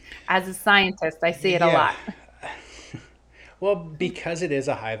 As a scientist, I see it a Yeah. lot. Well, because it is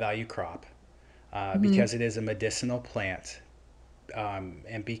a high value crop, Mm-hmm. because it is a medicinal plant,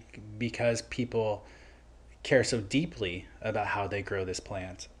 and because people care so deeply about how they grow this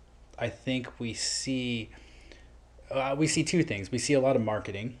plant, I think we see two things. We see a lot of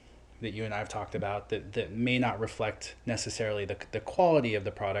marketing that you and I have talked about that may not reflect necessarily the quality of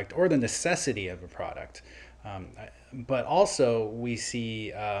the product or the necessity of a product. But also we just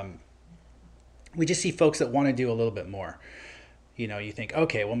see folks that want to do a little bit more. You think,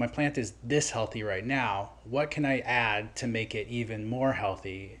 okay, well, my plant is this healthy right now. What can I add to make it even more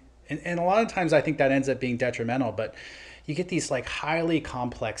healthy? And a lot of times I think that ends up being detrimental, but you get these like highly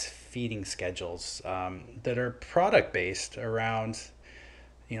complex feeding schedules that are product based around,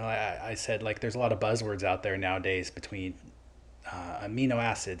 I said, like, there's a lot of buzzwords out there nowadays between amino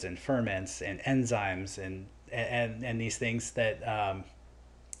acids and ferments and enzymes and these things that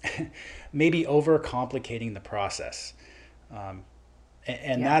maybe overcomplicating the process.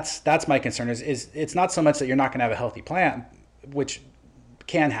 And Yeah. that's my concern is it's not so much that you're not going to have a healthy plant, which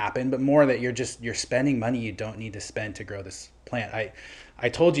can happen, but more that you're spending money you don't need to spend to grow this plant. I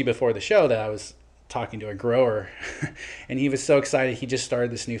told you before the show that I was talking to a grower and he was so excited. He just started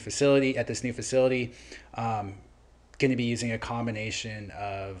this new facility going to be using a combination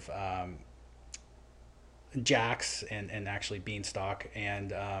of Jax and actually Beanstalk,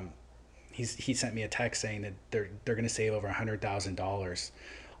 and he sent me a text saying that they're going to save over $100,000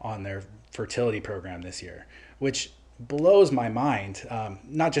 on their fertility program this year, which blows my mind.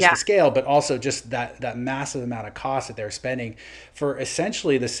 Not just Yeah. the scale, but also just that massive amount of cost that they're spending for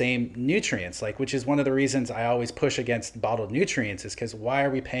essentially the same nutrients. Like, which is one of the reasons I always push against bottled nutrients, is because why are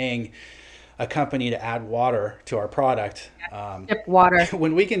we paying a company to add water to our product Ship water.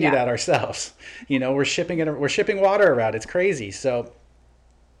 when we can do Yeah. that ourselves? We're shipping water around. It's crazy. So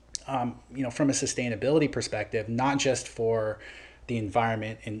from a sustainability perspective, not just for the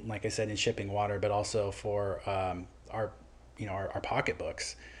environment and, like I said, in shipping water, but also for our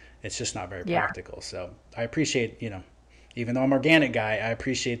pocketbooks, it's just not very Yeah. practical. So I appreciate, even though I'm an organic guy, I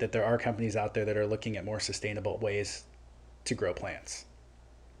appreciate that there are companies out there that are looking at more sustainable ways to grow plants.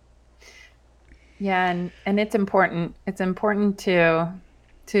 Yeah, and it's important. It's important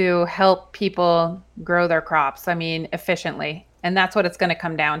to help people grow their crops, I mean, efficiently. And that's what it's going to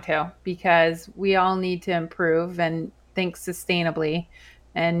come down to, because we all need to improve and think sustainably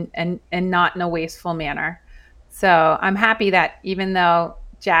and not in a wasteful manner. So, I'm happy that even though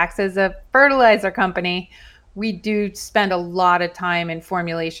Jax is a fertilizer company, we do spend a lot of time in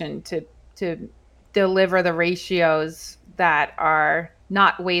formulation to deliver the ratios that are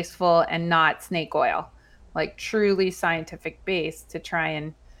not wasteful and not snake oil, like truly scientific based, to try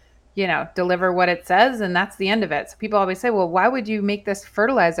and deliver what it says, and that's the end of it. So people always say, well, why would you make this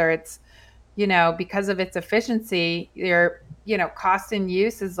fertilizer? It's because of its efficiency, your cost in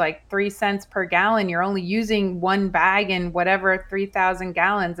use is like 3 cents per gallon. You're only using one bag in whatever 3,000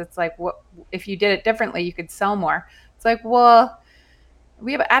 gallons. It's like, what if you did it differently? You could sell more. It's like, well,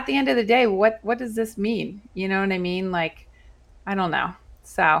 we have, at the end of the day, what does this mean? You know what I mean? Like, I don't know.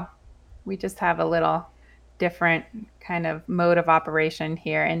 So we just have a little different kind of mode of operation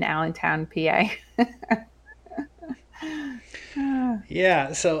here in Allentown, PA.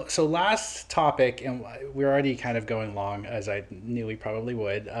 Yeah. So last topic, and we're already kind of going long, as I knew we probably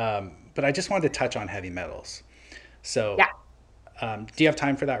would. But I just wanted to touch on heavy metals. So, Yeah. do you have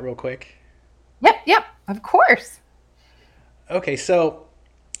time for that real quick? Yep. Yep. Of course. Okay. So,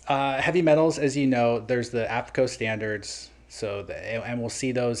 heavy metals, as you know, there's the APCO standards And we'll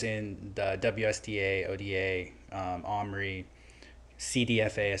see those in the WSDA, ODA, OMRI,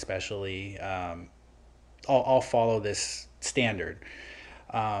 CDFA especially, all follow this standard.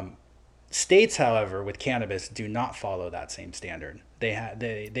 States, however, with cannabis do not follow that same standard. They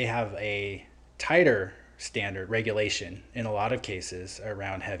have a tighter standard regulation in a lot of cases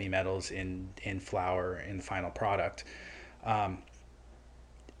around heavy metals in flower in the final product.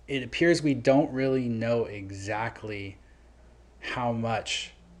 It appears we don't really know exactly how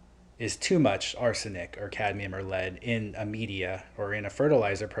much is too much arsenic or cadmium or lead in a media or in a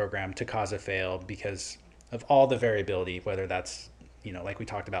fertilizer program to cause a fail because of all the variability, whether that's, like we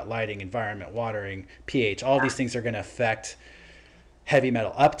talked about, lighting, environment, watering, pH, all these things are going to affect heavy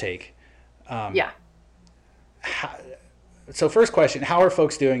metal uptake. So first question, how are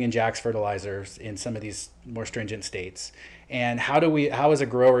folks doing in Jack's fertilizers in some of these more stringent states? And how as a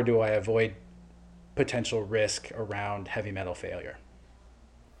grower do I avoid potential risk around heavy metal failure?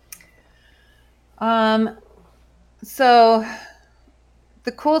 So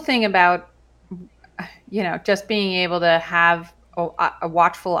the cool thing about, just being able to have a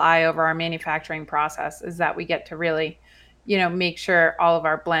watchful eye over our manufacturing process is that we get to really, make sure all of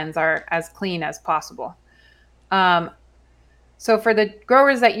our blends are as clean as possible. So for the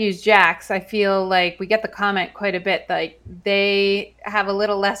growers that use Jack's, I feel like we get the comment quite a bit, like they have a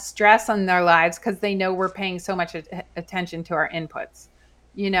little less stress on their lives because they know we're paying so much attention to our inputs.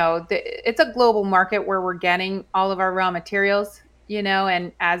 It's a global market where we're getting all of our raw materials,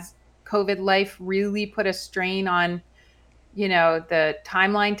 and as COVID life really put a strain on, the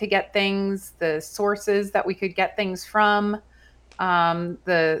timeline to get things, the sources that we could get things from,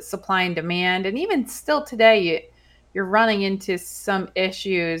 the supply and demand. And even still today, you're running into some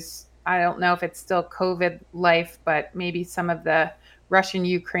issues. I don't know if it's still COVID life, but maybe some of the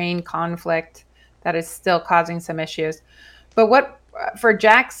Russian-Ukraine conflict that is still causing some issues. But for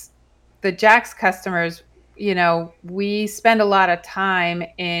the Jack's customers, we spend a lot of time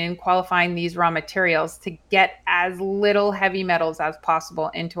in qualifying these raw materials to get as little heavy metals as possible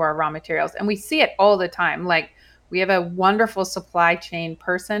into our raw materials. And we see it all the time. Like, we have a wonderful supply chain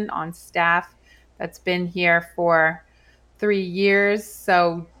person on staff that's been here for 3 years.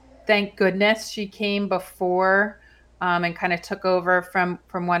 So thank goodness she came before and kind of took over from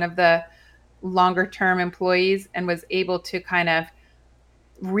one of the longer term employees and was able to kind of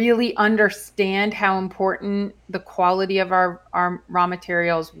really understand how important the quality of our raw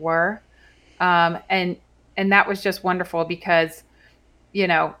materials were. And that was just wonderful because,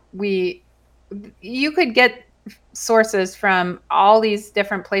 you could get sources from all these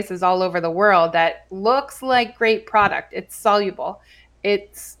different places all over the world that looks like great product. It's soluble.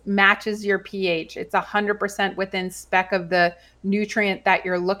 It matches your pH. It's 100% within spec of the nutrient that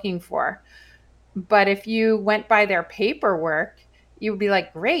you're looking for. But if you went by their paperwork, you would be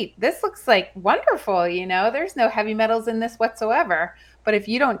like, great, this looks like wonderful. There's no heavy metals in this whatsoever. But if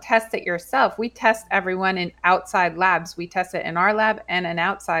you don't test it yourself, we test everyone in outside labs. We test it in our lab and an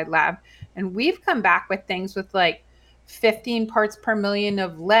outside lab. And we've come back with things with like 15 parts per million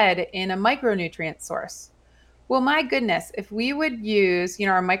of lead in a micronutrient source. Well, my goodness, if we would use,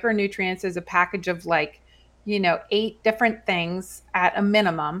 our micronutrients as a package of like, 8 different things at a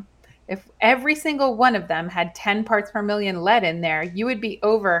minimum, if every single one of them had 10 parts per million lead in there, you would be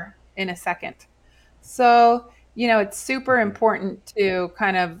over in a second. So, it's super important to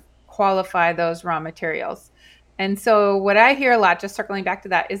kind of qualify those raw materials. And so what I hear a lot, just circling back to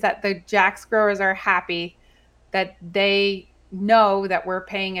that, is that the Jack's growers are happy that they know that we're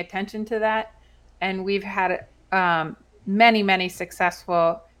paying attention to that. And we've had many, many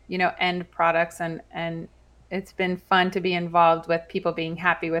successful, end products, and it's been fun to be involved with people being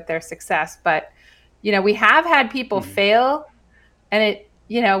happy with their success. But, we have had people fail, and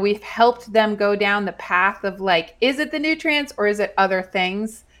we've helped them go down the path of like, is it the nutrients or is it other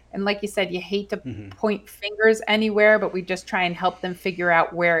things? And like you said, you hate to point fingers anywhere, but we just try and help them figure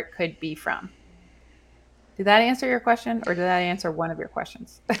out where it could be from. Did that answer your question, or did that answer one of your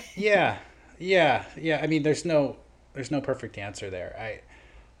questions? Yeah. I mean, there's no perfect answer there.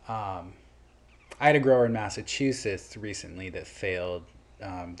 I had a grower in Massachusetts recently that failed.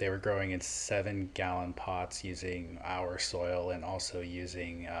 They were growing in 7-gallon pots using our soil and also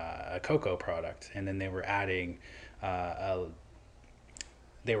using a cocoa product, and then they were adding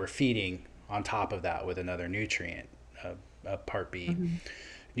they were feeding on top of that with another nutrient, a part B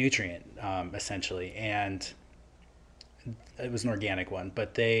nutrient, essentially, and it was an organic one,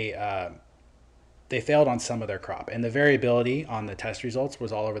 but they failed on some of their crop, and the variability on the test results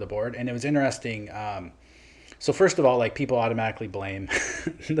was all over the board. And it was interesting. So first of all, like people automatically blame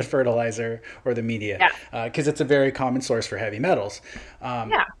the fertilizer or the media Yeah. because it's a very common source for heavy metals. Um,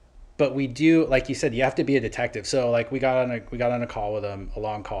 Yeah. but we do, like you said, you have to be a detective. So like we got on a call with them, a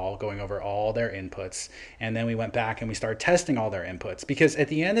long call, going over all their inputs, and then we went back and we started testing all their inputs because at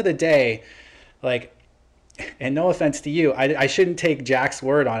the end of the day, like, and no offense to you, I shouldn't take Jack's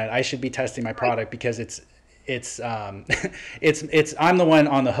word on it. I should be testing my Right. product because it's it's I'm the one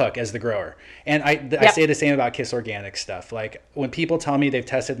on the hook as the grower, and I Yep. say the same about Kiss Organic stuff. Like when people tell me they've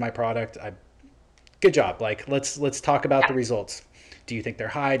tested my product, good job. Like let's talk about Yeah. the results. Do you think they're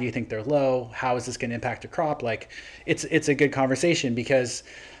high? Do you think they're low? How is this going to impact your crop? Like it's a good conversation because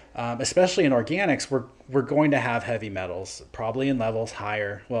especially in organics, we're going to have heavy metals, probably in levels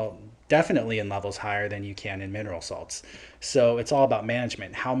higher. Well, definitely in levels higher than you can in mineral salts. So it's all about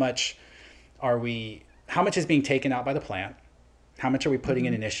management. How much is being taken out by the plant? How much are we putting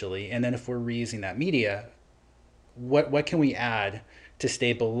in Hmm. initially? And then if we're reusing that media, what can we add to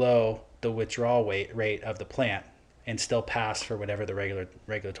stay below the withdrawal rate of the plant and still pass for whatever the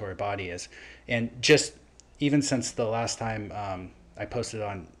regulatory body is? And just even since the last time I posted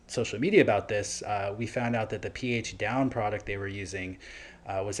on social media about this, we found out that the pH down product they were using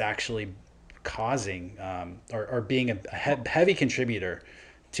was actually causing or being a heavy contributor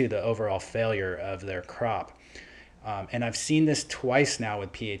to the overall failure of their crop. And I've seen this twice now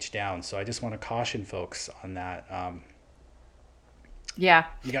with pH down, so I just want to caution folks on that. Yeah.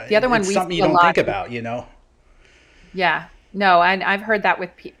 You got The other one it's we see something you a don't lot. think about, you know. Yeah. No, and I've heard that with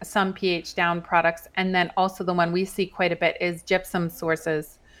some pH down products. And then also the one we see quite a bit is gypsum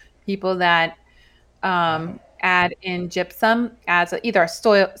sources. People that Oh, add in gypsum as either a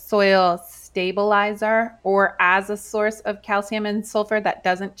soil stabilizer or as a source of calcium and sulfur that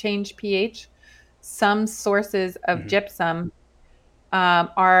doesn't change pH. Some sources of hmm, gypsum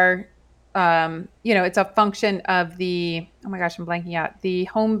are, it's a function of the, oh my gosh, I'm blanking out, the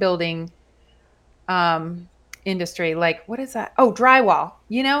home building um, industry. Like, what is that? Oh, drywall.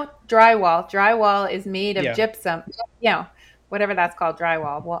 Drywall. Drywall is made of yeah. gypsum. You know, whatever that's called,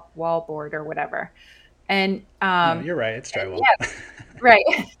 drywall, wall board, or whatever. And No, you're right. It's drywall. yeah, right.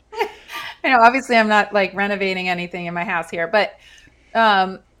 I know. Obviously, I'm not like renovating anything in my house here, but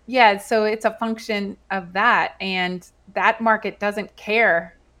yeah. So it's a function of that, and that market doesn't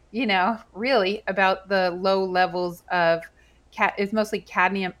care, really about the low levels of Is mostly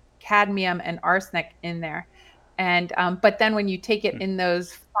cadmium and arsenic in there, and but then when you take it in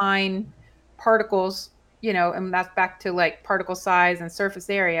those fine particles, and that's back to like particle size and surface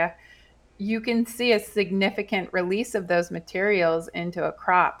area, you can see a significant release of those materials into a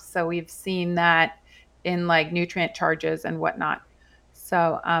crop. So we've seen that in like nutrient charges and whatnot.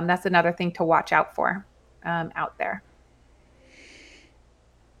 So that's another thing to watch out for out there.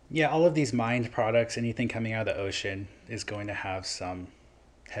 Yeah, all of these mined products, anything coming out of the ocean, is going to have some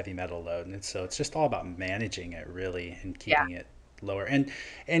heavy metal load, and so it's just all about managing it really and Yeah. keeping it lower. And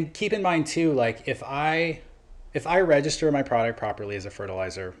keep in mind too, like if I register my product properly as a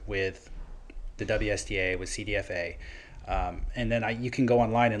fertilizer with the WSDA with CDFA, and then you can go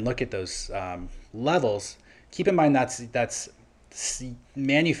online and look at those levels. Keep in mind that's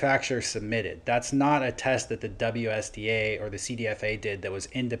manufacturer submitted. That's not a test that the WSDA or the CDFA did that was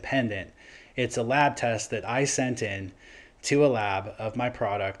independent. It's a lab test that I sent in to a lab of my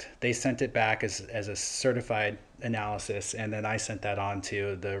product. They sent it back as a certified analysis, and then I sent that on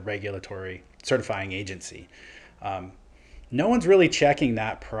to the regulatory certifying agency. No one's really checking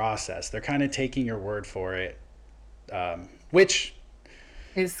that process. They're kind of taking your word for it, which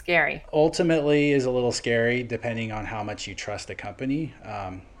Is scary. ultimately is a little scary depending on how much you trust a company.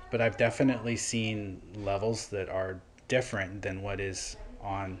 But I've definitely seen levels that are different than what is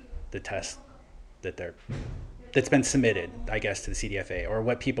on the test that that's been submitted, I guess, to the CDFA, or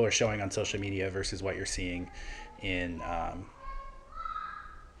what people are showing on social media versus what you're seeing in,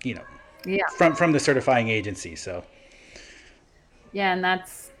 you know, Yeah. from the certifying agency. So Yeah, and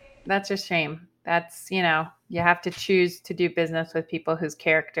that's a shame. That's, you have to choose to do business with people whose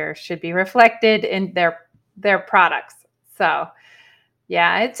character should be reflected in their products. So,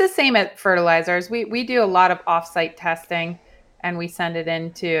 yeah, it's the same at fertilizers. We do a lot of offsite testing, and we send it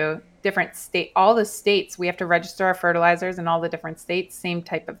into different all the states. We have to register our fertilizers in all the different states, same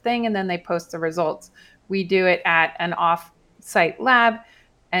type of thing, and then they post the results. We do it at an off-site lab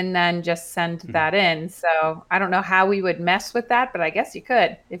and then just send mhm. that in. So I don't know how we would mess with that, but I guess you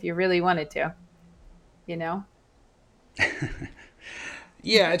could if you really wanted to, you know?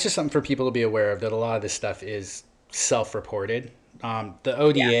 Yeah, it's just something for people to be aware of, that a lot of this stuff is self-reported. The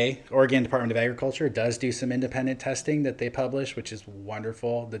ODA, Oregon Department of Agriculture, does do some independent testing that they publish, which is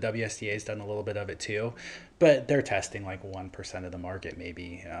wonderful. The WSDA has done a little bit of it too, but they're testing like 1% of the market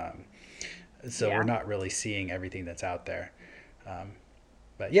maybe. So we're not really seeing everything that's out there.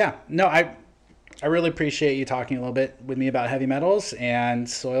 But yeah, no, I really appreciate you talking a little bit with me about heavy metals and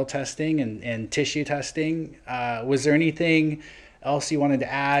soil testing and tissue testing. Was there anything else you wanted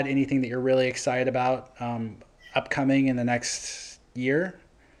to add? Anything that you're really excited about upcoming in the next year?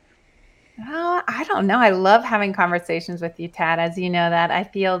 I don't know. I love having conversations with you, Tad. As you know that, I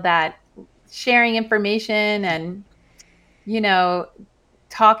feel that sharing information and,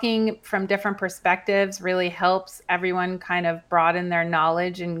 talking from different perspectives really helps everyone kind of broaden their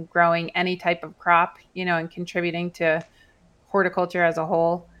knowledge and growing any type of crop, and contributing to horticulture as a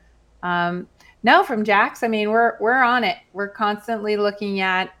whole. No, from Jax, I mean, we're on it. We're constantly looking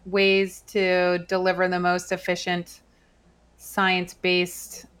at ways to deliver the most efficient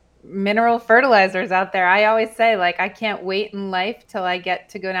science-based mineral fertilizers out there. I always say, like, I can't wait in life till I get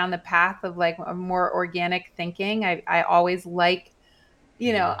to go down the path of like a more organic thinking. I always like,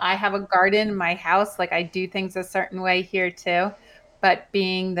 I have a garden in my house. Like, I do things a certain way here too. But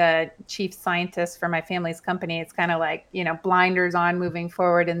being the chief scientist for my family's company, it's kind of like, blinders on moving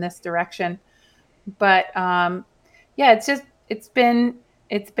forward in this direction. But it's been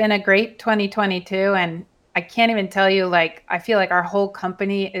a great 2022, and I can't even tell you, like, I feel like our whole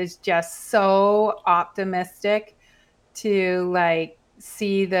company is just so optimistic to like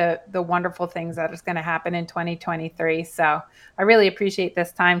see the wonderful things that is going to happen in 2023. So I really appreciate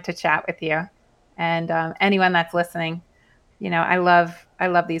this time to chat with you, and anyone that's listening. I love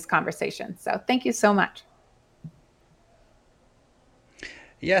these conversations. So thank you so much.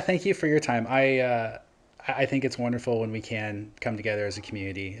 Yeah, thank you for your time. I think it's wonderful when we can come together as a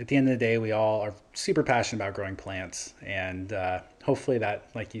community. At the end of the day, we all are super passionate about growing plants, and hopefully that,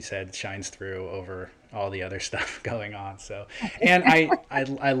 like you said, shines through over all the other stuff going on. So, and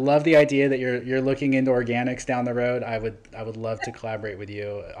I love the idea that you're looking into organics down the road. I would love to collaborate with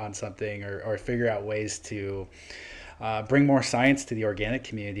you on something or figure out ways to bring more science to the organic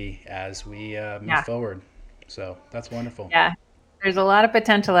community as we move forward. So that's wonderful. Yeah. There's a lot of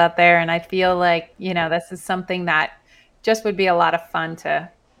potential out there, and I feel like, this is something that just would be a lot of fun to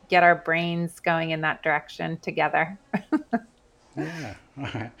get our brains going in that direction together. Yeah. All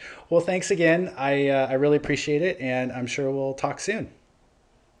right. Well, thanks again. I really appreciate it, and I'm sure we'll talk soon.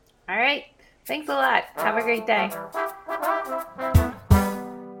 All right. Thanks a lot. Have a great day.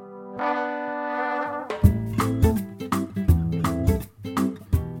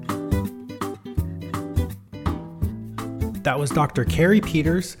 That was Dr. Carrie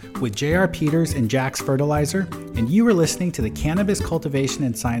Peters with J.R. Peters and Jax Fertilizer, and you were listening to the Cannabis Cultivation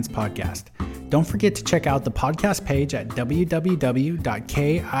and Science Podcast. Don't forget to check out the podcast page at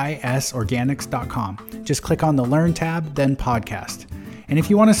www.kisorganics.com. Just click on the Learn tab, then Podcast. And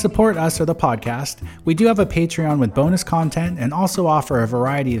if you want to support us or the podcast, we do have a Patreon with bonus content and also offer a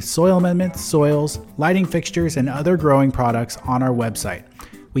variety of soil amendments, soils, lighting fixtures, and other growing products on our website.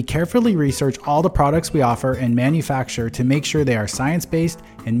 We carefully research all the products we offer and manufacture to make sure they are science-based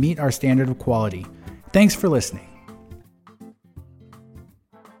and meet our standard of quality. Thanks for listening.